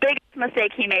 the biggest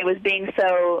mistake he made was being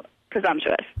so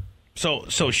presumptuous.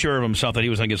 So sure of himself that he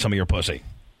was going to get some of your pussy.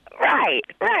 Right.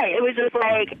 It was just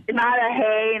like, not a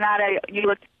hey, not a you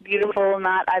look beautiful,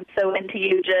 not I'm so into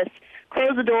you, just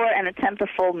close the door and attempt a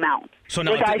full mount. So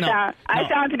now, which I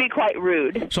found to be quite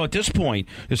rude. So at this point,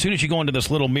 as soon as you go into this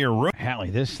little mirror room,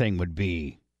 Hatley, this thing would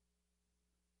be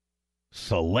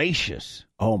salacious.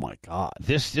 Oh, my God.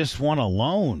 This one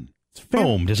alone.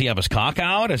 Boom. Does he have his cock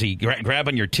out? Is he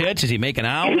grabbing your tits? Is he making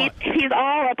out? He's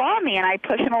all up on me, and I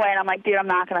push him away, and I'm like, dude, I'm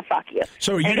not going to fuck you.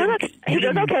 So he goes, okay,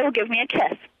 well, give me a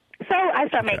kiss. So I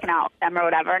start making out with him or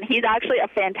whatever, and he's actually a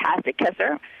fantastic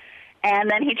kisser. And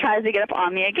then he tries to get up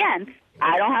on me again.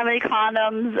 I don't have any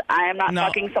condoms. I am not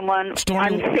fucking someone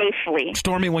unsafely.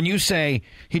 Stormy, when you say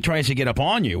he tries to get up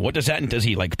on you, what does that? Does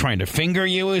he like trying to finger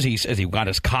you? Has he got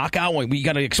his cock out? We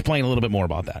got to explain a little bit more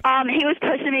about that. He was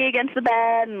pushing me against the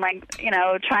bed and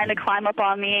trying to climb up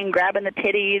on me and grabbing the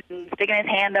titties and sticking his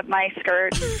hand up my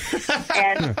skirt.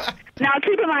 And now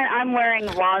keep in mind, I'm wearing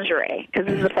lingerie because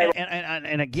this is a Playboy.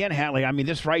 And again, Hatley, I mean,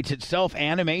 this writes itself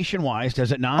animation-wise,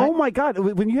 does it not? Oh my God!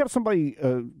 When you have somebody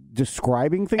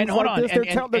describing things like this,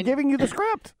 they're giving you the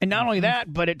script. And not only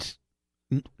that, but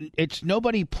it's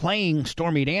nobody playing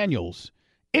Stormy Daniels.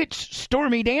 It's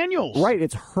Stormy Daniels. Right,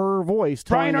 it's her voice.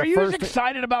 Brian, are you as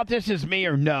excited about this as me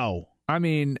or no? I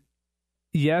mean,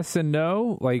 yes and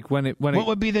no. Like what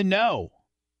would be the no?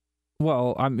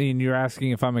 Well, I mean, you're asking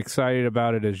if I'm excited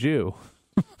about it as you.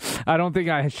 I don't think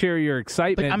I share your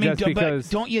excitement because...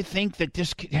 But don't you think that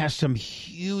this has some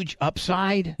huge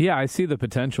upside? Yeah, I see the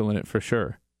potential in it for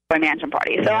sure. My mansion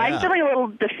party. So I'm feeling a little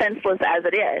defenseless as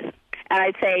it is. And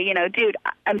I'd say, dude,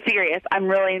 I'm serious. I'm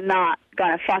really not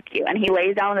going to fuck you. And he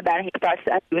lays down on the bed and he starts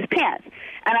to undo his pants.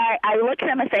 And I look at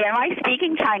him and say, am I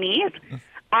speaking Chinese?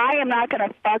 I am not going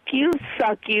to fuck you,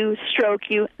 suck you, stroke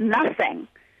you, nothing.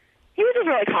 He was just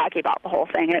really cocky about the whole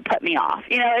thing, and it put me off.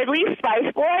 At least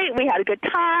Spice Boy, we had a good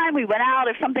time. We went out.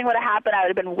 If something would have happened, I would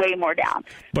have been way more down.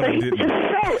 But he was just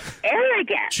so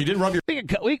arrogant. She did rub your.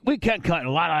 We can't cut a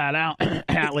lot of that out,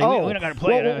 Hatley. We don't got to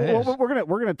play it.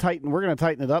 We're gonna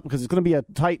tighten it up because it's gonna be a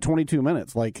tight 22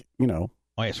 minutes. Oh,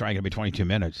 yeah, it's gonna be 22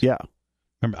 minutes. Yeah.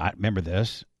 Remember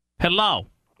this? Hello.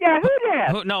 Yeah, who's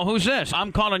that? Who's this?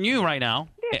 I'm calling you right now.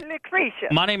 This is Lucretia.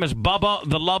 My name is Bubba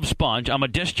the Love Sponge. I'm a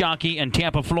disc jockey in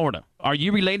Tampa, Florida. Are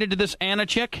you related to this Anna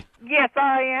chick? Yes,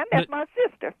 I am. That's my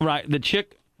sister. Right, the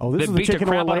chick. Oh, this is the chick in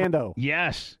Orlando.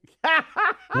 Yes.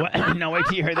 No, wait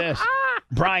till you hear this.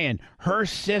 Brian, her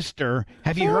sister.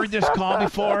 Have you heard this call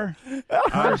before?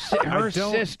 Her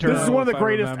sister. This is one of the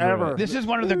greatest ever. This is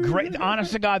one of the great.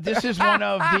 Honest to God, this is one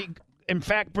of the. In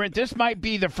fact, Brent, this might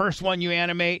be the first one you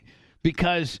animate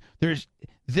because there's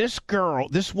this girl,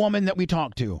 this woman that we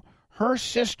talked to. Her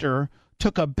sister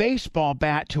took a baseball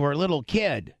bat to her little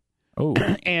kid. Oh,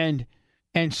 and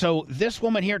so this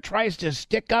woman here tries to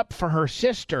stick up for her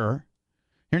sister.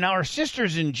 And now her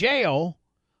sister's in jail.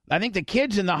 I think the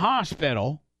kid's in the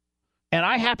hospital. And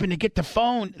I happen to get the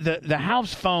phone, the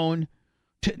house phone.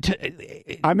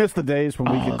 I miss the days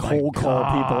when we could cold call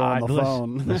people on the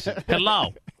phone. Listen.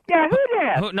 Hello. Yeah, who's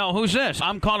that? Who's this?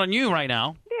 I'm calling you right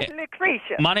now. This is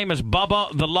Lucretia. My name is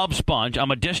Bubba the Love Sponge.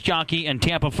 I'm a disc jockey in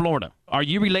Tampa, Florida. Are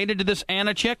you related to this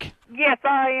Anna chick? Yes,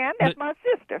 I am. That's my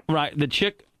sister. Right, the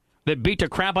chick that beat the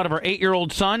crap out of her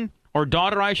 8-year-old son, or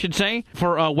daughter, I should say,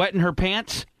 for wetting her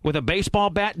pants with a baseball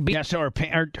bat. Yeah, so her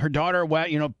daughter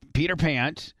peed her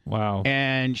pants. Wow.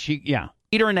 And she,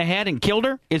 beat her in the head and killed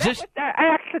her? That was an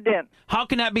accident. How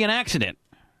can that be an accident?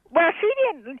 Well, she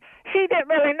didn't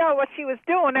really know what she was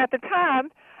doing at the time,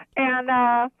 and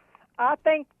I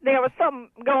think there was something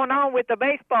going on with the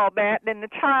baseball bat, and the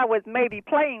child was maybe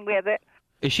playing with it.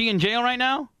 Is she in jail right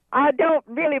now? I don't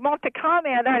really want to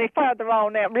comment any further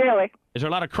on that, really. Is there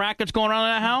a lot of crack that's going on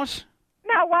in that house?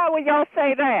 Now, why would y'all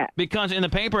say that? Because in the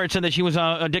paper it said that she was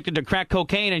addicted to crack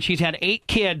cocaine, and she's had 8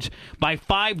 kids by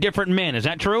 5 different men. Is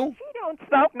that true? She don't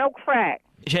smoke no crack.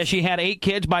 Has she had 8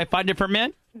 kids by 5 different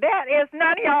men? That is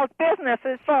none of y'all's business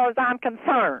as far as I'm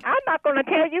concerned. I'm not going to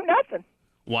tell you nothing.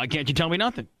 Why can't you tell me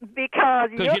nothing? Because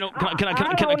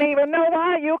I don't even know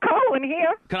why you're calling here.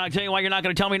 Can I tell you why you're not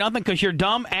going to tell me nothing? Because your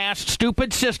dumb-ass,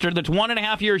 stupid sister that's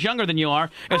 1.5 years younger than you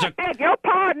are is your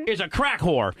pardon? Is a crack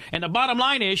whore. And the bottom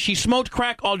line is she smoked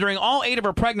crack during all 8 of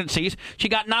her pregnancies. She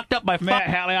got knocked up by...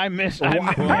 Hatley, I mean,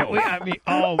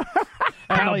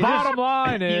 and the bottom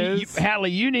line is...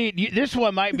 Hatley, this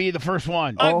one might be the first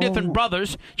one. 5 different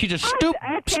brothers. She's a stupid...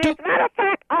 As a matter of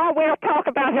fact, I will talk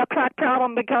about her crack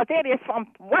problem because it is from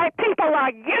white people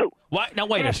like you. What? Now,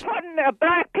 wait a second. They're putting the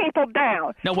black people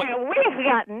down. No, wait. And we've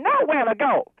got nowhere to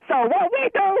go. So what we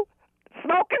do,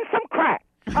 smoking some crack.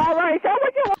 All right, so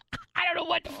what you... I don't know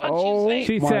what the fuck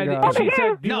she's saying. She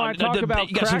said, you want to talk about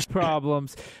crack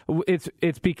problems?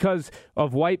 It's because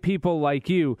of white people like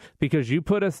you, because you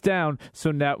put us down,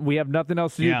 so now we have nothing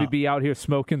else to do but be out here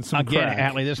smoking some crack. Again,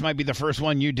 Hatley, this might be the first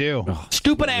one you do.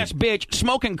 Stupid-ass bitch,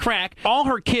 smoking crack. All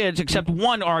her kids, except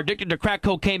one, are addicted to crack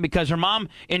cocaine because her mom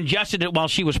ingested it while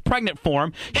she was pregnant for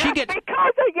him. That's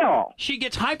because of y'all. She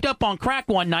gets hyped up on crack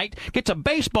one night, gets a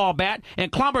baseball bat,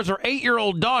 and clobbers her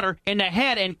 8-year-old daughter in the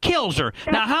head and kills her.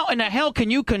 Now, how in the hell can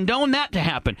you condone that to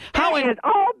happen? It is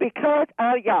all because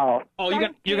of y'all. Oh,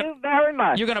 Thank you very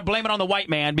much. You're going to blame it on the white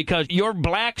man because your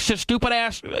black,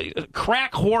 stupid-ass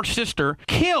crack whore sister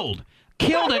killed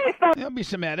it. There'll be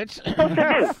some edits. We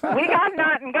got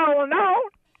nothing going on.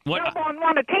 What? No one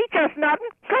want to teach us nothing,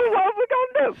 so what are we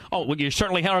going to do? Oh, well, you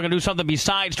certainly are going to do something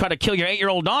besides try to kill your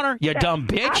 8-year-old daughter, you dumb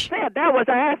bitch. I said that was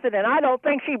an accident. I don't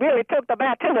think she really took the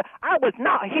bat to her. I was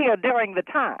not here during the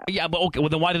time. Yeah, but okay, well,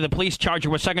 then why did the police charge her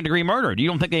with second-degree murder? You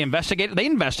don't think they investigated? They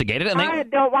investigated it. And I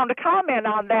don't want to comment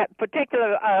on that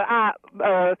particular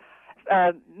material.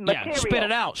 Yeah, spit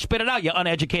it out. Spit it out, you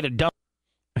uneducated dumb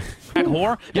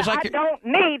whore. I don't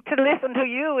need to listen to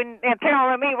you and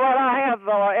telling me what I have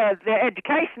as the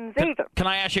educations either. Can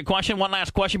I ask you a question? One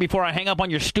last question before I hang up on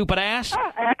your stupid ass?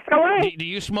 Ask away. Do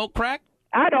you smoke crack?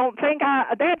 I don't think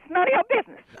that's none of your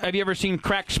business. Have you ever seen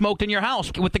crack smoked in your house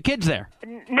with the kids there?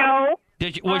 No.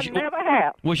 I never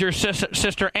have. Was your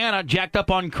sister Anna jacked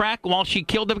up on crack while she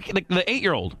killed the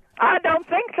 8-year-old? I don't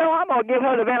think so. I'm going to give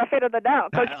her the benefit of the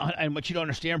doubt. And what you don't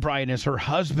understand, Brian, is her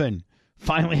husband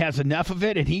finally has enough of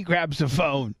it, and he grabs the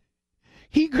phone.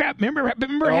 Remember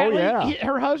Hatley?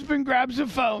 Her husband grabs the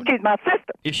phone. She's my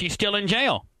sister. Is she still in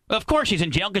jail? Of course she's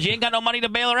in jail because you ain't got no money to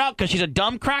bail her out because she's a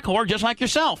dumb crack whore just like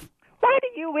yourself. Why do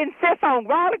you insist on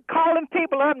calling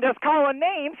people up and just calling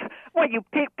names when you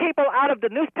pick people out of the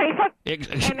newspaper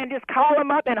and then just call them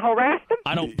up and harass them?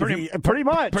 I don't pretty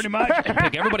much.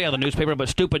 pick everybody out of the newspaper, but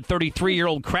stupid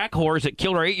 33-year-old crack whores that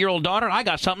killed her 8-year-old daughter. I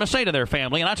got something to say to their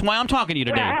family, and that's why I'm talking to you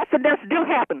today. Well, accidents do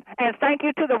happen, and thank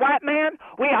you to the white man.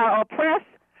 We are oppressed,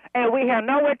 and we have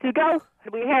nowhere to go.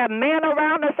 We have men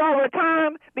around us all the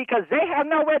time because they have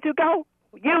nowhere to go.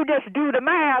 You just do the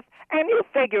math, and you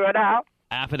figure it out.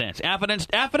 Affidents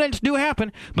do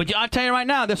happen, but I'll tell you right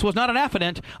now, this was not an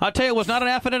affident. I'll tell you, it was not an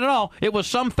affident at all. It was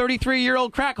some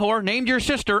 33-year-old crack whore named your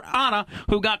sister, Anna,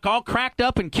 who got all cracked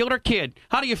up and killed her kid.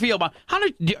 How do you feel about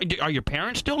are your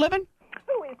parents still living?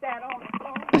 Who is that on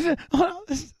the phone?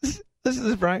 This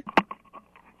is Brian.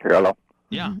 Hello?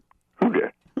 Yeah. Who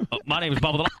there? My name is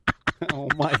Bubba. Oh,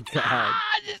 my God.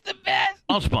 This is the best.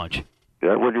 I'll sponge.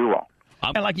 Yeah, what do you want?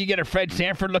 And like you get a Fred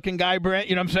Sanford-looking guy, Brent,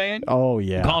 you know what I'm saying? Oh,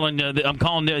 yeah. I'm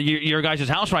calling your guys'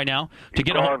 house right now to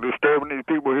get disturbing these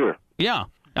people here. Yeah.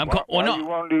 Why you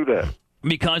want to do that?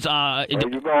 Because are you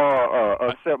going to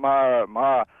upset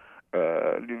my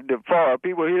the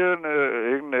people here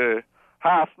in the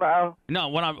house now?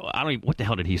 No, I don't even, what the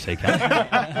hell did he say,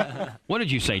 Cal? What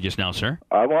did you say just now, sir?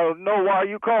 I want to know why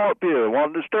you call up here.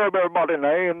 Want to disturb everybody in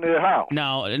the house.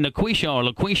 Now,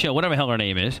 LaQuisha, whatever the hell her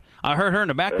name is, I heard her in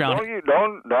the background. Don't you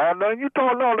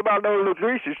talk nothing about no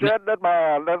LaQuisha. That's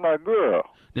my girl.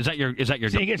 Is that your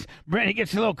See, Brent, he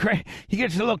gets a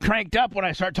little cranked up when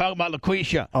I start talking about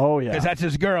LaQuisha. Oh, yeah. Because that's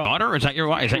his girl. daughter, or is that your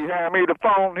wife? She hand me the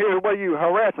phone here where you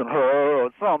harassing her or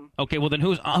something. Okay, well then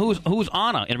who's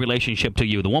Anna in relationship to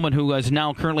you? The woman who is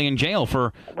now currently in jail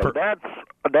for That's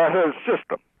her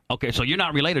sister. Okay, so you're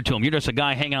not related to him. You're just a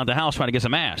guy hanging out the house trying to get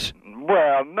some ass.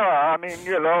 Well, no, I mean,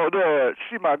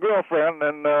 she's my girlfriend,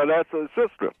 and that's her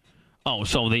sister. Oh,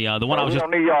 so the one I was just...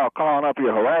 don't need y'all calling up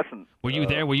here harassing. Were you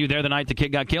there? Were you there the night the kid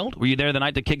got killed? Were you there the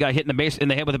night the kid got hit in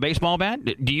the head with a baseball bat?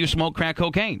 Do you smoke crack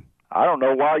cocaine? I don't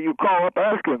know why you call up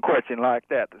asking a question like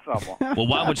that to someone. Well,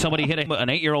 why would somebody hit an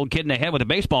 8-year-old kid in the head with a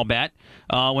baseball bat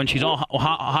when she's all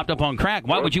hopped up on crack?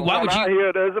 Why would you? I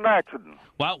hear there's an accident.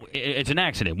 Well, it's an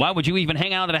accident. Why would you even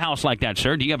hang out at a house like that,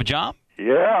 sir? Do you have a job?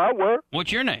 Yeah, I work.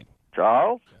 What's your name?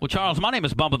 Charles. Well, Charles, my name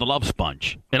is Bubba the Love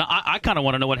Sponge, and I kind of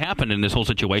want to know what happened in this whole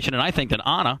situation, and I think that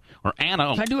Anna...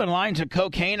 Was I doing lines of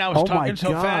cocaine? I was talking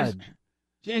so fast.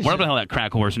 Jesus. Whatever the hell that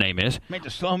crack whore's name is. Made to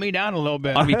slow me down a little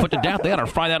bit. Ought to be put to death. They ought to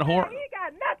fry that whore. You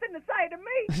got nothing to say to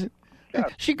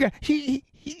me.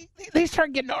 They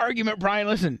start getting an argument, Brian.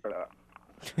 Listen.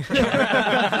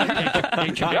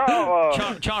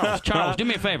 Charles, do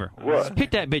me a favor. What? Hit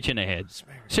that bitch in the head.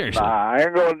 Seriously. Nah, I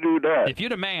ain't gonna do that. If you're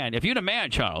the man,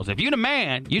 Charles,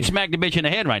 you'd smack the bitch in the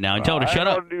head right now and tell her to shut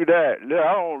up. I don't do that.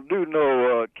 I don't do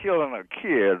no killing a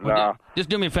kid. Well, just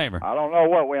do me a favor. I don't know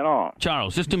what went on.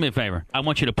 Charles, just do me a favor. I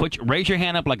want you to raise your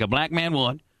hand up like a black man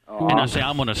would. And I'll say,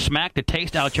 I'm going to smack the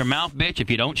taste out your mouth, bitch.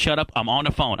 If you don't shut up, I'm on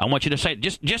the phone. I want you to say,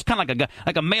 just kind of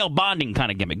like a male bonding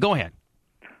kind of gimmick. Go ahead.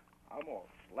 I'm going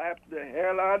to slap the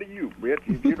hell out of you, bitch,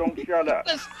 if you don't shut up.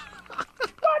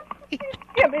 What?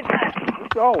 Give me that.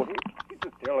 What's all this? He's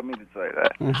just telling me to say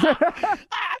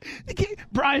that.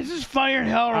 Brian's just firing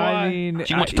hell. I mean,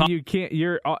 you can't.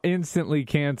 You're instantly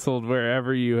canceled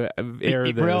wherever you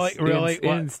air this. Really,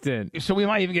 instant. So we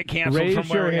might even get canceled. Raise from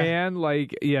your hand,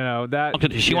 like that. Okay,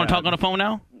 does she want to talk on the phone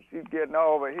now? She's getting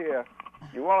over here.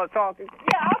 You want to talk? Yeah,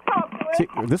 I'll talk to her. See,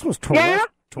 this was terrestrial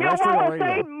You want to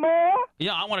say more?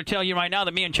 Yeah, I want to tell you right now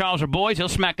that me and Charles are boys. He'll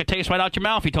smack the taste right out your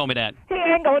mouth. He told me that. He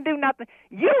ain't going to do nothing.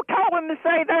 You told him to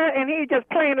say that, and he's just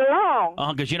playing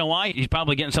along. Because you know why? He's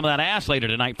probably getting some of that ass later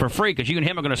tonight for free, because you and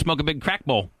him are going to smoke a big crack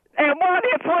bowl. And what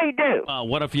if we do?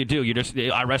 What if you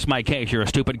do? I rest my case. You're a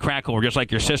stupid crack whore just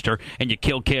like your sister, and you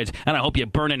kill kids. And I hope you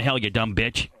burn in hell, you dumb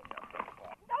bitch.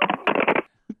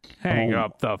 Hang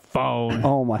up the phone.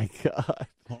 Oh, my God.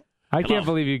 I can't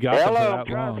believe you got them for that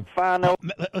long. Find out.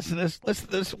 Listen to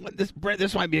this. Brent,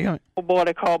 this might be a boy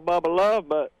they call Bubba Love,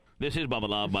 but this is Bubba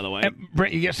Love, by the way. And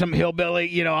Brent, you get some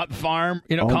hillbilly, out the farm,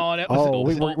 calling it.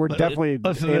 We're definitely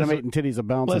animating titties a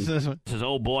bouncing. Listen to this one. This is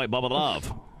old boy Bubba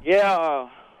Love. Yeah.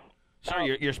 Sir,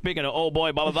 you're speaking of old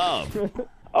boy Bubba Love.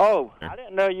 Oh, I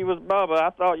didn't know you was Bubba.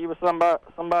 I thought you was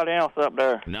somebody else up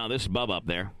there. No, this is Bubba up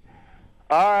there.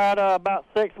 All right, about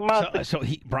 6 months. So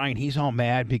Brian, he's all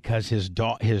mad because his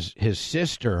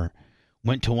sister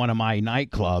went to one of my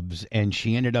nightclubs and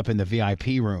she ended up in the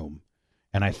VIP room,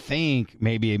 And I think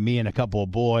maybe me and a couple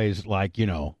of boys,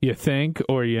 You think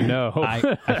or you know?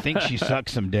 I think she sucked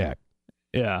some dick.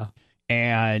 Yeah.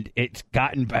 And it's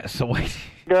gotten better. So wait.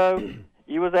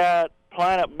 You was at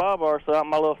Planet Bubba or something.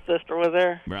 My little sister was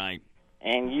there. Right.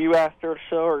 And you asked her to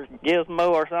show her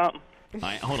gizmo or something.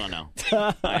 Hold on now.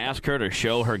 I asked her to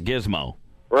show her gizmo.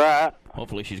 Right.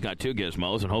 Hopefully she's got 2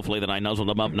 gizmos, and hopefully that I nuzzled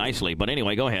them up nicely. But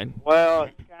anyway, go ahead. Well,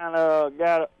 it kind of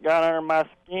got under my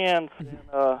skin. It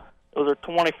was her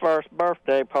 21st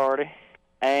birthday party.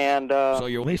 And so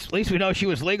at least we know she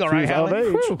was legal, right,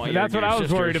 Hatley? Well, that's what I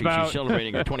was worried about. She's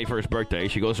celebrating her 21st birthday.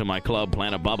 She goes to my club,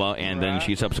 Planet Bubba, and then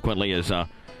she subsequently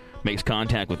makes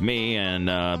contact with me and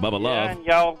Bubba Love. And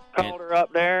y'all called her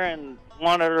up there and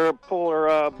wanted her to pull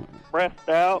her breast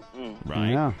out.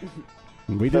 Right. Yeah.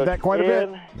 We did that quite a bit.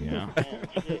 Yeah.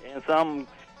 And some,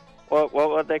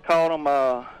 what they called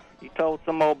them, you told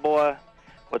some old boy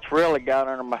what's really got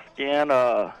under my skin,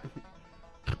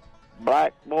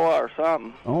 black boy or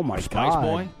something. Oh, my Spice God.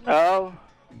 Boy? No.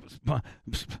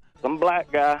 Some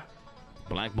black guy.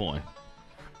 Black boy.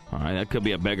 All right, that could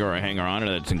be a beggar or a hanger-on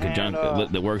that's in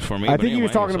conjunction that works for me. I think he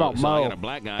was talking about so Mo. I got a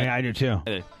black guy. Yeah, I do too.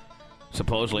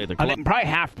 Supposedly at the club. I think probably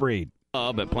half-breed.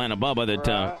 At Planet Bubba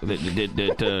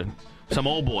that some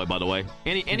old boy, by the way.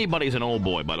 Anybody's an old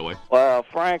boy, by the way. Well,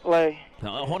 frankly.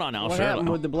 Hold on now, what sir. happened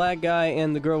with the black guy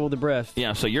and the girl with the breast?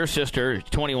 Yeah, so your sister is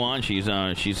 21.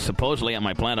 She's supposedly at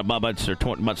my Planet Bubba. It's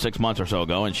about 6 months or so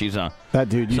ago, and she's that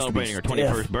dude celebrating her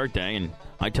 21st birthday. And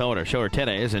I told her to show her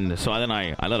titties, and so then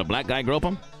I let a black guy grope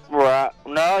them. Right.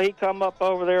 No, he come up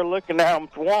over there looking at him,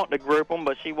 wanting to group him,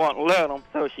 but she wouldn't let him,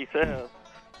 so she says.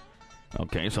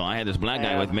 Okay, so I had this black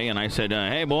guy with me, and I said,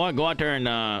 hey, boy, go out there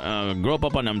and grope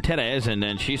up on them titties. And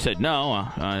then she said, no,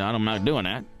 I'm not doing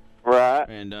that. Right.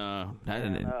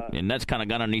 And that's kind of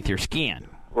got underneath your skin.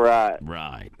 Right.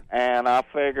 Right. And I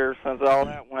figure since all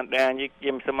that went down, you could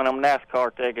give me some of them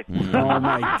NASCAR tickets. Oh,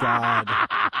 my God.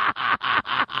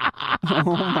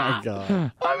 Oh, my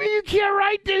God. I mean, you can't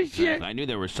write this shit. I knew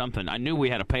there was something. I knew we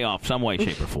had to pay off some way,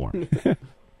 shape, or form.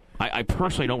 I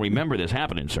personally don't remember this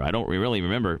happening, sir. I don't really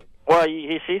remember. Well,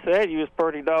 she said you was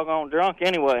pretty doggone drunk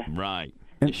anyway. Right.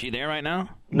 Is she there right now?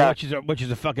 No. Which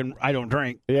is a fucking I don't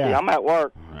drink. Yeah, I'm at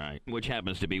work. Right. Which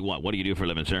happens to be what? What do you do for a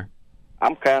living, sir?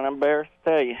 I'm kind of embarrassed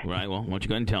to tell you. Right. Well, why don't you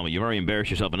go ahead and tell me? You've already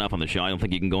embarrassed yourself enough on the show. I don't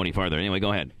think you can go any farther. Anyway,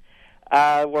 go ahead.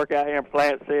 I work out here in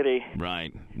Plant City.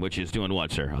 Right. Which is doing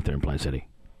what, sir, out there in Plant City?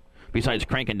 Besides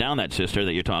cranking down that sister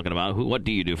that you're talking about, what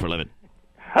do you do for a living?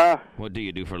 Huh? What do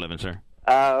you do for a living, sir?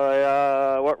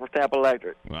 I work for Tampa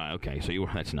Electric. Right, okay, so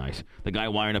that's nice. The guy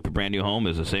wiring up a brand new home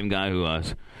is the same guy who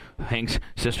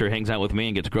sister hangs out with me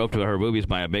and gets groped to her boobies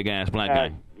by a big-ass black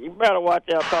guy. You better watch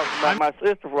out talking about my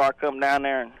sister before I come down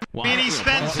there. I mean, he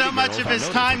spends so much of his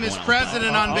time as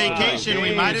president on vacation,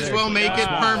 we might as well make it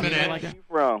permanent.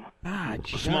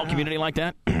 Small community like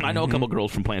that? I know a couple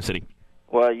girls from Plant City.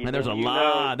 Well, and there's a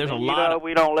lot.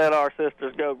 We don't let our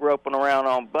sisters go groping around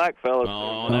on black fellas.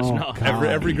 Oh, that's not.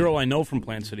 Every girl I know from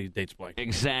Plant City dates black.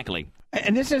 Exactly.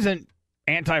 And this isn't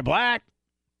anti-black.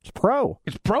 It's pro.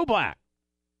 It's pro-black.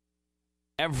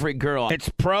 Every girl. It's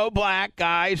pro-black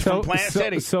guys from Plant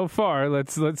City. So far,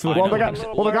 let's. Well, the guy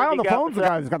on the phone's the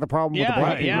guy who's got the problem with the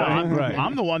black people. Yeah,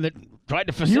 I'm the one that tried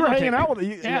to facilitate. You were hanging out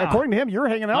with. According to him, you were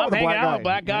hanging out with a black guy. I'm hanging out with a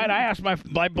black guy, and I asked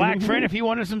my black friend if he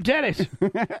wanted some titties.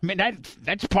 I mean,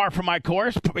 that's par for my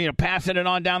course. Passing it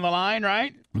on down the line,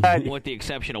 right? With the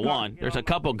exception of one, there's a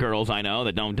couple girls I know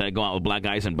that don't go out with black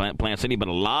guys in Plant City, but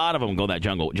a lot of them go that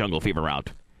jungle fever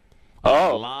route.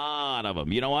 A lot of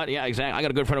them. You know what? Yeah, exactly. I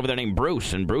got a good friend over there named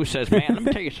Bruce, and Bruce says, "Man, let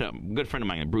me tell you something." A good friend of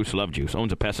mine, Bruce Love Juice,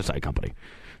 owns a pesticide company.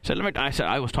 I said,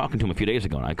 I was talking to him a few days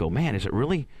ago, and I go, "Man, is it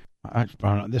really?" I don't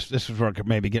know. This is where it could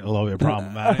maybe get a little bit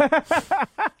problematic.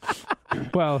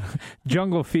 Well,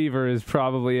 jungle fever is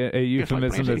probably a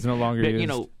euphemism that's no longer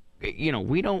used.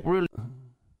 We don't really.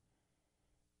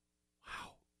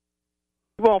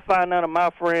 You won't find none of my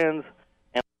friends.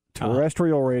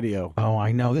 Terrestrial radio. Oh,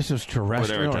 I know. This is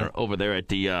terrestrial. Over there at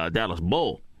the Dallas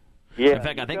Bowl. Yeah. In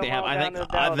fact, I think they have.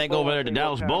 I think over there at the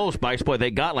Dallas Bowl, Spice Boy, they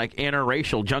got like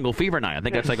interracial jungle fever night. I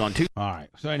think that's like on Tuesday. All right.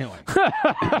 So anyway,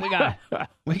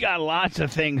 we got lots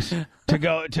of things to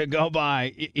go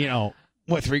by.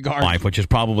 With regard to life, which is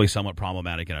probably somewhat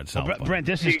problematic in itself. Brent,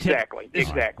 this is exactly. This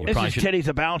is titties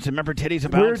a bouncing. Remember titties a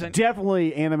bouncing? We're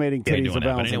definitely animating titties a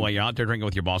bouncing. But anyway, you're out there drinking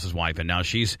with your boss's wife, and now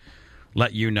she's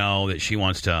let you know that she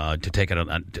wants to take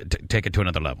it to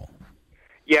another level.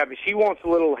 Yeah, but she wants a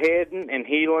little heading and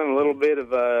healing, a little bit of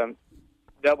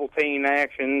double team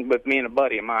action with me and a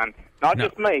buddy of mine. Not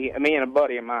just me and a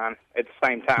buddy of mine at the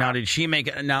same time. Now, did she make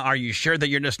it? Now, are you sure that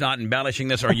you're just not embellishing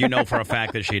this, or you know for a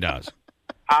fact that she does?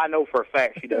 I know for a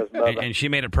fact she does, Bubba. And she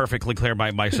made it perfectly clear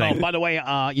by saying, by the way,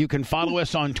 you can follow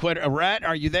us on Twitter. Rhett,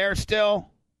 are you there still?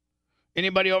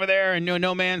 Anybody over there in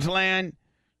No Man's Land?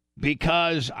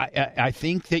 Because I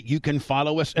think that you can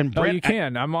follow us. And Brent, you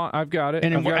can. I've got it.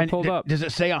 And I've got it pulled up. Does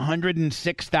it say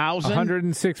 106,000?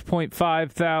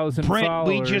 106.5 thousand Brent,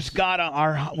 followers. we just got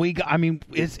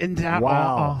it's in that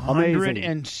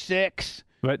 106.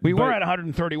 But we were at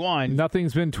 131.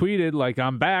 Nothing's been tweeted like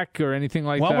I'm back or anything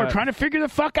like that. Well, we're trying to figure the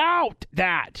fuck out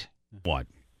that. What?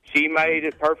 She made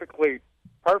it perfectly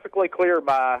clear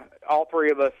by all three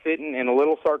of us sitting in a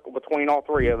little circle between all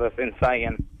three of us and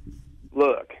saying,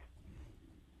 look,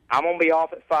 I'm going to be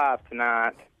off at 5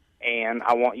 tonight, and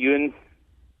I want you and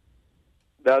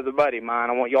the other buddy of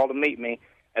mine, I want y'all to meet me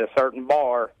at a certain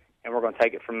bar, and we're going to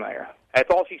take it from there. That's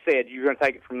all she said. You're going to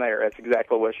take it from there. That's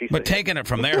exactly what she said. But taking it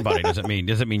from there, buddy, doesn't mean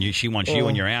she wants you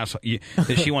and your ass.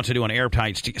 That she wants to do an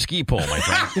airtight ski pull, my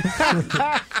friend.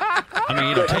 I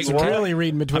mean, really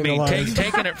reading between the lines.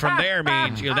 Taking it from there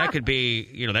means that could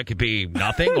be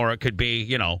nothing, or it could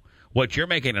be what you're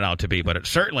making it out to be. But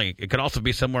it could also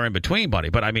be somewhere in between, buddy.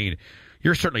 But I mean,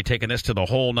 you're certainly taking this to the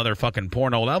whole nother fucking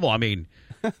porno level. I mean,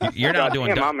 you're not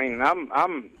doing. I mean,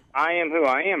 I am who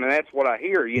I am, and that's what I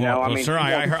hear. Well, I mean, sir,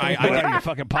 I heard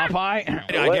fucking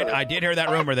Popeye. I did hear that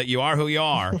rumor that you are who you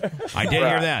are. I did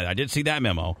hear that. I did see that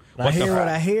memo. I hear what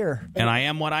I hear, and I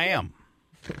am what I am.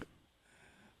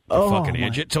 Fucking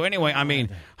idiot. So anyway, I mean,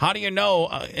 how do you know?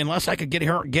 Unless I could get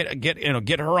her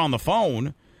on the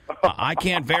phone, I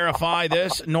can't verify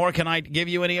this, nor can I give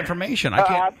you any information. I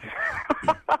can't.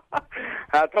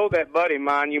 I told that buddy of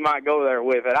mine you might go there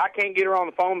with it. I can't get her on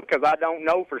the phone because I don't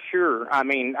know for sure. I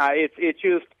mean, it's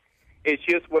just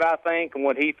what I think and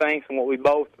what he thinks and what we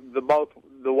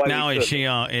the way. Now is she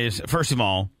first of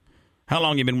all, how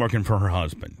long you been working for her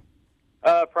husband?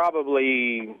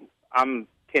 Probably I'm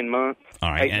 10 months.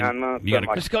 All right, 8-9 months.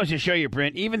 This goes to show you,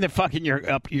 Brent. Even the fucking your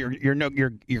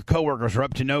coworkers are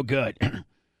up to no good.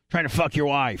 Trying to fuck your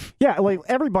wife. Yeah, like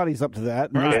everybody's up to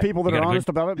that. Right. There's people that are honest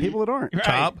about it, and people that aren't. Right.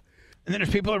 Top. And then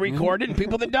there's people that record it and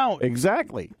people that don't.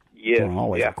 Exactly. Yeah,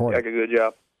 always record a good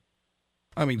job.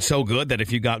 I mean, so good that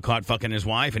if you got caught fucking his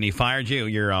wife and he fired you,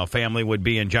 your family would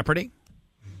be in jeopardy?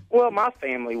 Well, my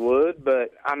family would,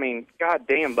 but, I mean,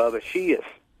 goddamn, Bubba, she is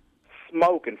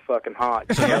smoking fucking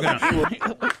hot. So you're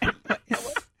gonna...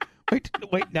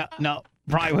 Wait, no.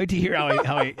 Brian, wait to hear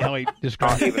how he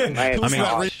describes it. I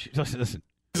mean, listen.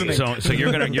 So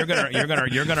you're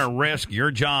gonna risk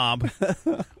your job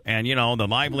and the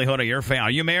livelihood of your family. Are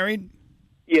you married?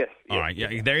 Yes. All right.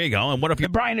 Yeah. There you go. And what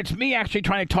if Brian? It's me actually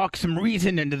trying to talk some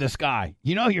reason into this guy.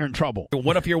 You're in trouble.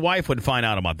 What if your wife would find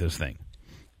out about this thing?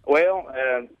 Well,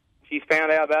 she's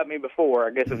found out about me before.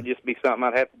 I guess it would just be something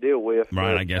I'd have to deal with.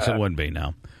 Right. I guess it would be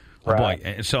now. Right.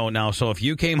 Boy, so if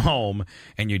you came home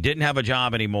and you didn't have a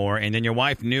job anymore, and then your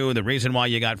wife knew the reason why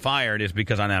you got fired is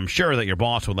because, and I'm sure that your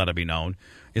boss would let it be known,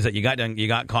 is that you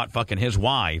got caught fucking his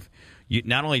wife.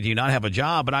 Not only do you not have a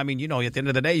job, but I mean, at the end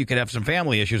of the day, you could have some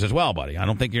family issues as well, buddy. I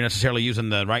don't think you're necessarily using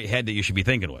the right head that you should be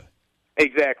thinking with.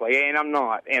 Exactly, and I'm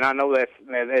not, and I know that's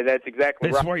exactly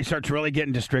right. That's where he starts really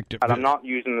getting distracted. But I'm not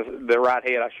using the right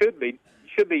head I should be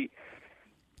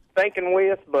thinking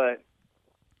with, but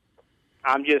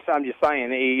I'm just saying,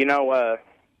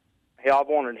 hell, I've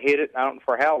wanted to hit it. I don't know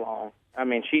for how long. I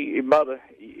mean, Bubba,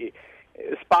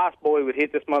 Spice Boy would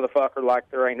hit this motherfucker like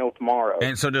there ain't no tomorrow.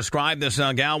 And so, describe this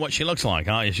gal. What she looks like?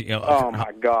 Huh? Oh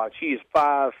my God, she's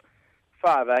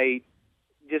 5'8",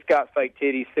 just got fake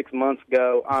titties 6 months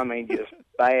ago. I mean, just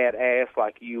bad ass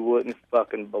like you wouldn't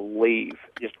fucking believe.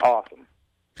 Just awesome.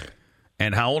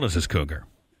 And how old is this cougar?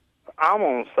 I'm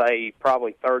going to say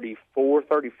probably 34,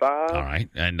 35. All right.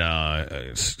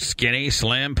 And skinny,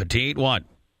 slim, petite, what?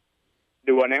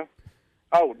 Do what now?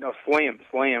 Oh, no, slim.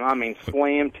 I mean,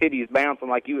 slim, titties bouncing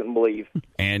like you wouldn't believe.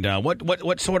 And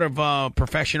what sort of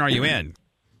profession are you in?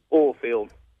 Oil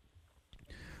field.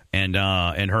 And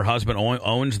her husband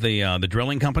owns the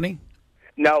drilling company?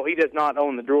 No, he does not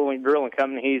own the drilling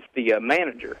company. He's the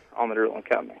manager on the drilling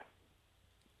company.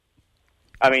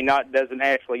 I mean, doesn't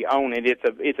actually own it.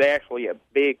 It's actually a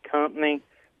big company,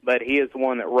 but he is the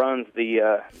one that runs the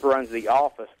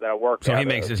office that I work. So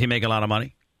does he make a lot of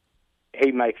money?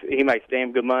 He makes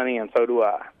damn good money, and so do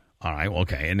I. All right,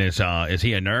 okay. And is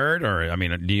he a nerd, or I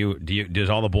mean, does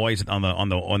all the boys on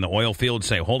the oil field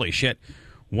say, "Holy shit,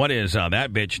 what is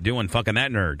that bitch doing, fucking that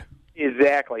nerd"?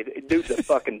 Exactly. Dude's a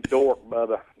fucking dork,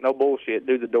 Bubba. No bullshit.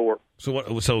 Dude's a dork.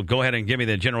 So go ahead and give me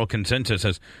the general consensus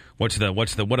as what do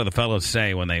the fellas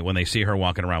say when they see her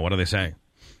walking around? What do they say?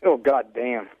 Oh,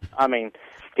 goddamn. I mean,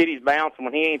 titties bouncing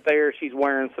when he ain't there. She's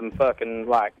wearing some fucking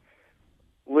like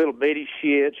little bitty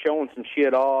shit, showing some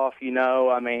shit off, you know.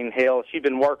 I mean, hell, she's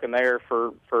been working there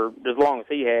for as long as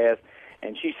he has,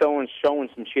 and she's showing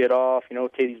some shit off, you know,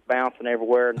 titties bouncing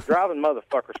everywhere, and driving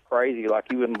motherfuckers crazy like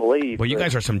you wouldn't believe. Well, you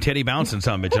guys are some titty bouncing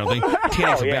some bitch, don't think?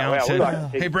 Titties are bouncing.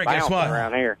 Like hey, Brent, guess what?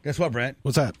 Around here. Guess what, Brent?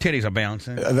 What's that? Titties are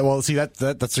bouncing. Well, see,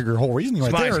 that's your whole reasoning right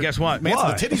Spice, there. Guess what? Man,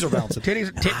 the titties are bouncing.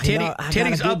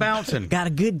 Titties are bouncing. Got a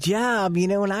good job, you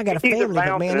know, and I got a family,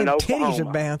 but man, them titties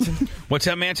are bouncing. What's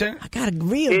that, Manson? I got a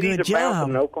real good job.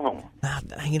 In Oklahoma.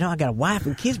 You know, I got a wife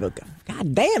and kids, but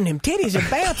God damn, them titties are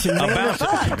bouncing, man.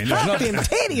 Fuck, them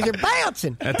titties are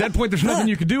bouncing. At that point, there's nothing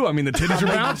you can do. I mean, the titties are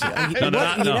bouncing.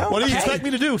 No. What do you expect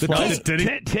me to do?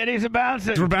 Titties are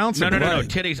bouncing. We're bouncing. No.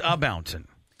 Titties are bouncing.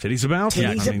 Titties are bouncing.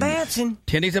 Titties are bouncing.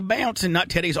 Titties are bouncing, not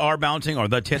titties are bouncing or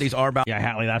the titties are bouncing. Yeah,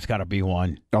 Hatley, that's got to be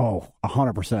one. Oh,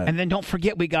 100%. And then don't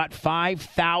forget, we got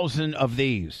 5,000 of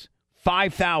these.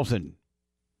 5,000.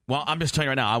 Well, I'm just telling you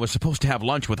right now, I was supposed to have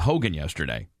lunch with Hogan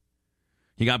yesterday.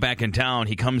 He got back in town.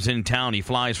 He comes in town. He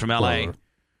flies from L.A.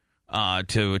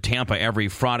 To Tampa every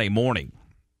Friday morning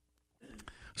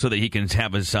so that he can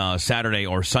have his Saturday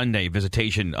or Sunday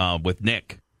visitation with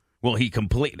Nick. Well,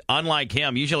 unlike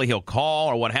him, usually he'll call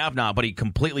or what have not, but he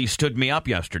completely stood me up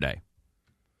yesterday.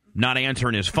 Not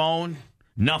answering his phone,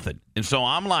 nothing. And so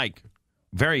I'm like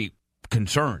very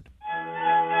concerned.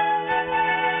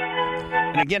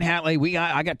 And again, Hatley,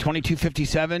 I got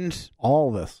 2257s.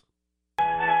 All this.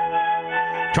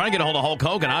 Trying to get a hold of Hulk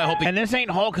Hogan. I hope. And this ain't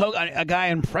Hulk Hogan, a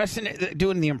guy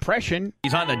doing the impression.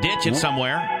 He's on the ditch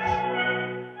somewhere.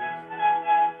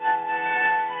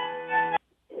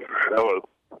 Hello.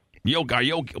 Are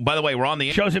you? By the way, we're on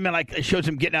the. Shows him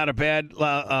getting out of bed.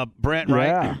 Brent,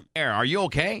 right? Yeah. Are you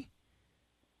okay?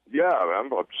 Yeah, I'm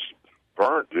just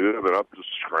burnt, dude. I've been up just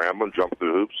scrambling, jumping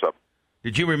through hoops.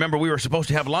 Did you remember we were supposed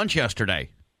to have lunch yesterday?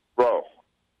 Bro,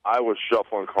 I was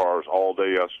shuffling cars all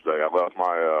day yesterday. I left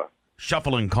my.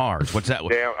 Shuffling cars. What's that?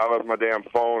 I left my damn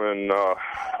phone in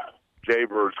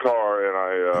Jaybird's car,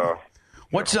 and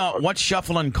What's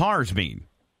shuffling cars mean?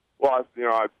 Well,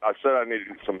 I said I needed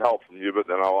some help from you, but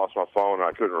then I lost my phone, and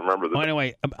I couldn't remember the. Well,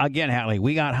 anyway, again, Hatley,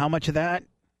 we got how much of that?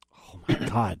 Oh my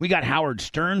God! We got Howard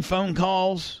Stern phone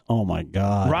calls. Oh my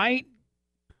God! Right?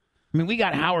 I mean, we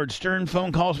got Howard Stern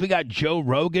phone calls. We got Joe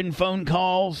Rogan phone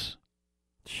calls.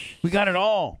 We got it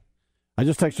all. I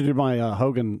just texted you my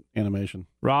Hogan animation.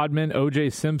 Rodman,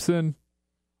 O.J. Simpson.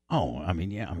 Oh,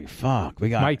 fuck. We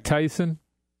got Mike Tyson.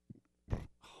 Oh,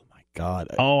 my God.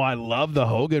 Oh, I love the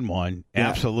Hogan one. Yeah.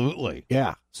 Absolutely.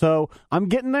 Yeah. So I'm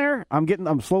getting there.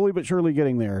 I'm slowly but surely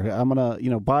getting there. I'm going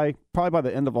to, probably by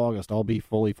the end of August, I'll be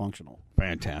fully functional.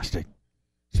 Fantastic.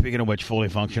 Speaking of which, fully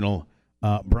functional,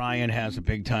 Brian has a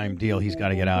big-time deal. He's got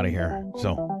to get out of here.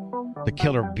 So the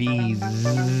Killer Bees.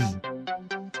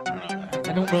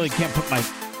 I can't put my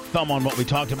thumb on what we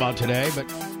talked about today, but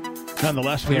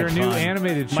nonetheless, we had fun. Your new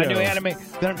animated show. My new anime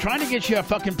that I'm trying to get you a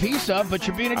fucking piece of, but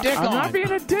you're being a dick on. I'm not being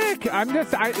a dick. I'm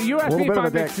just. You asked me if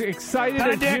I'm excited Not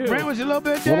a as dick. you. Brent was a little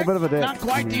bit of dick. A little bit of a dick. Not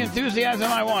quite the enthusiasm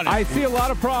I wanted. I see a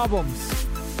lot of problems.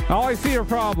 All I see are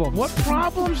problems. What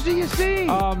problems do you see?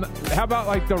 How about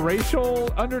like the racial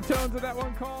undertones of that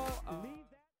one call?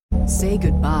 Say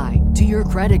goodbye to your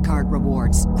credit card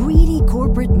rewards. Greedy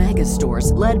corporate mega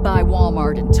stores, led by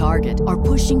Walmart and Target, are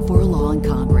pushing for a law in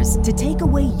Congress to take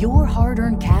away your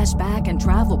hard-earned cash back and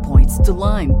travel points to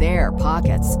line their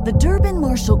pockets. The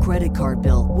Durbin-Marshall credit card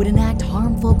bill would enact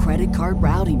harmful credit card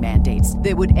routing mandates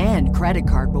that would end credit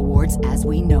card rewards as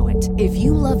we know it. If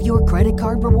you love your credit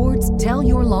card rewards, tell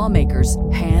your lawmakers,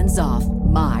 hands off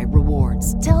my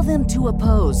rewards. Tell them to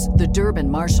oppose the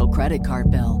Durbin-Marshall credit card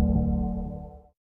bill.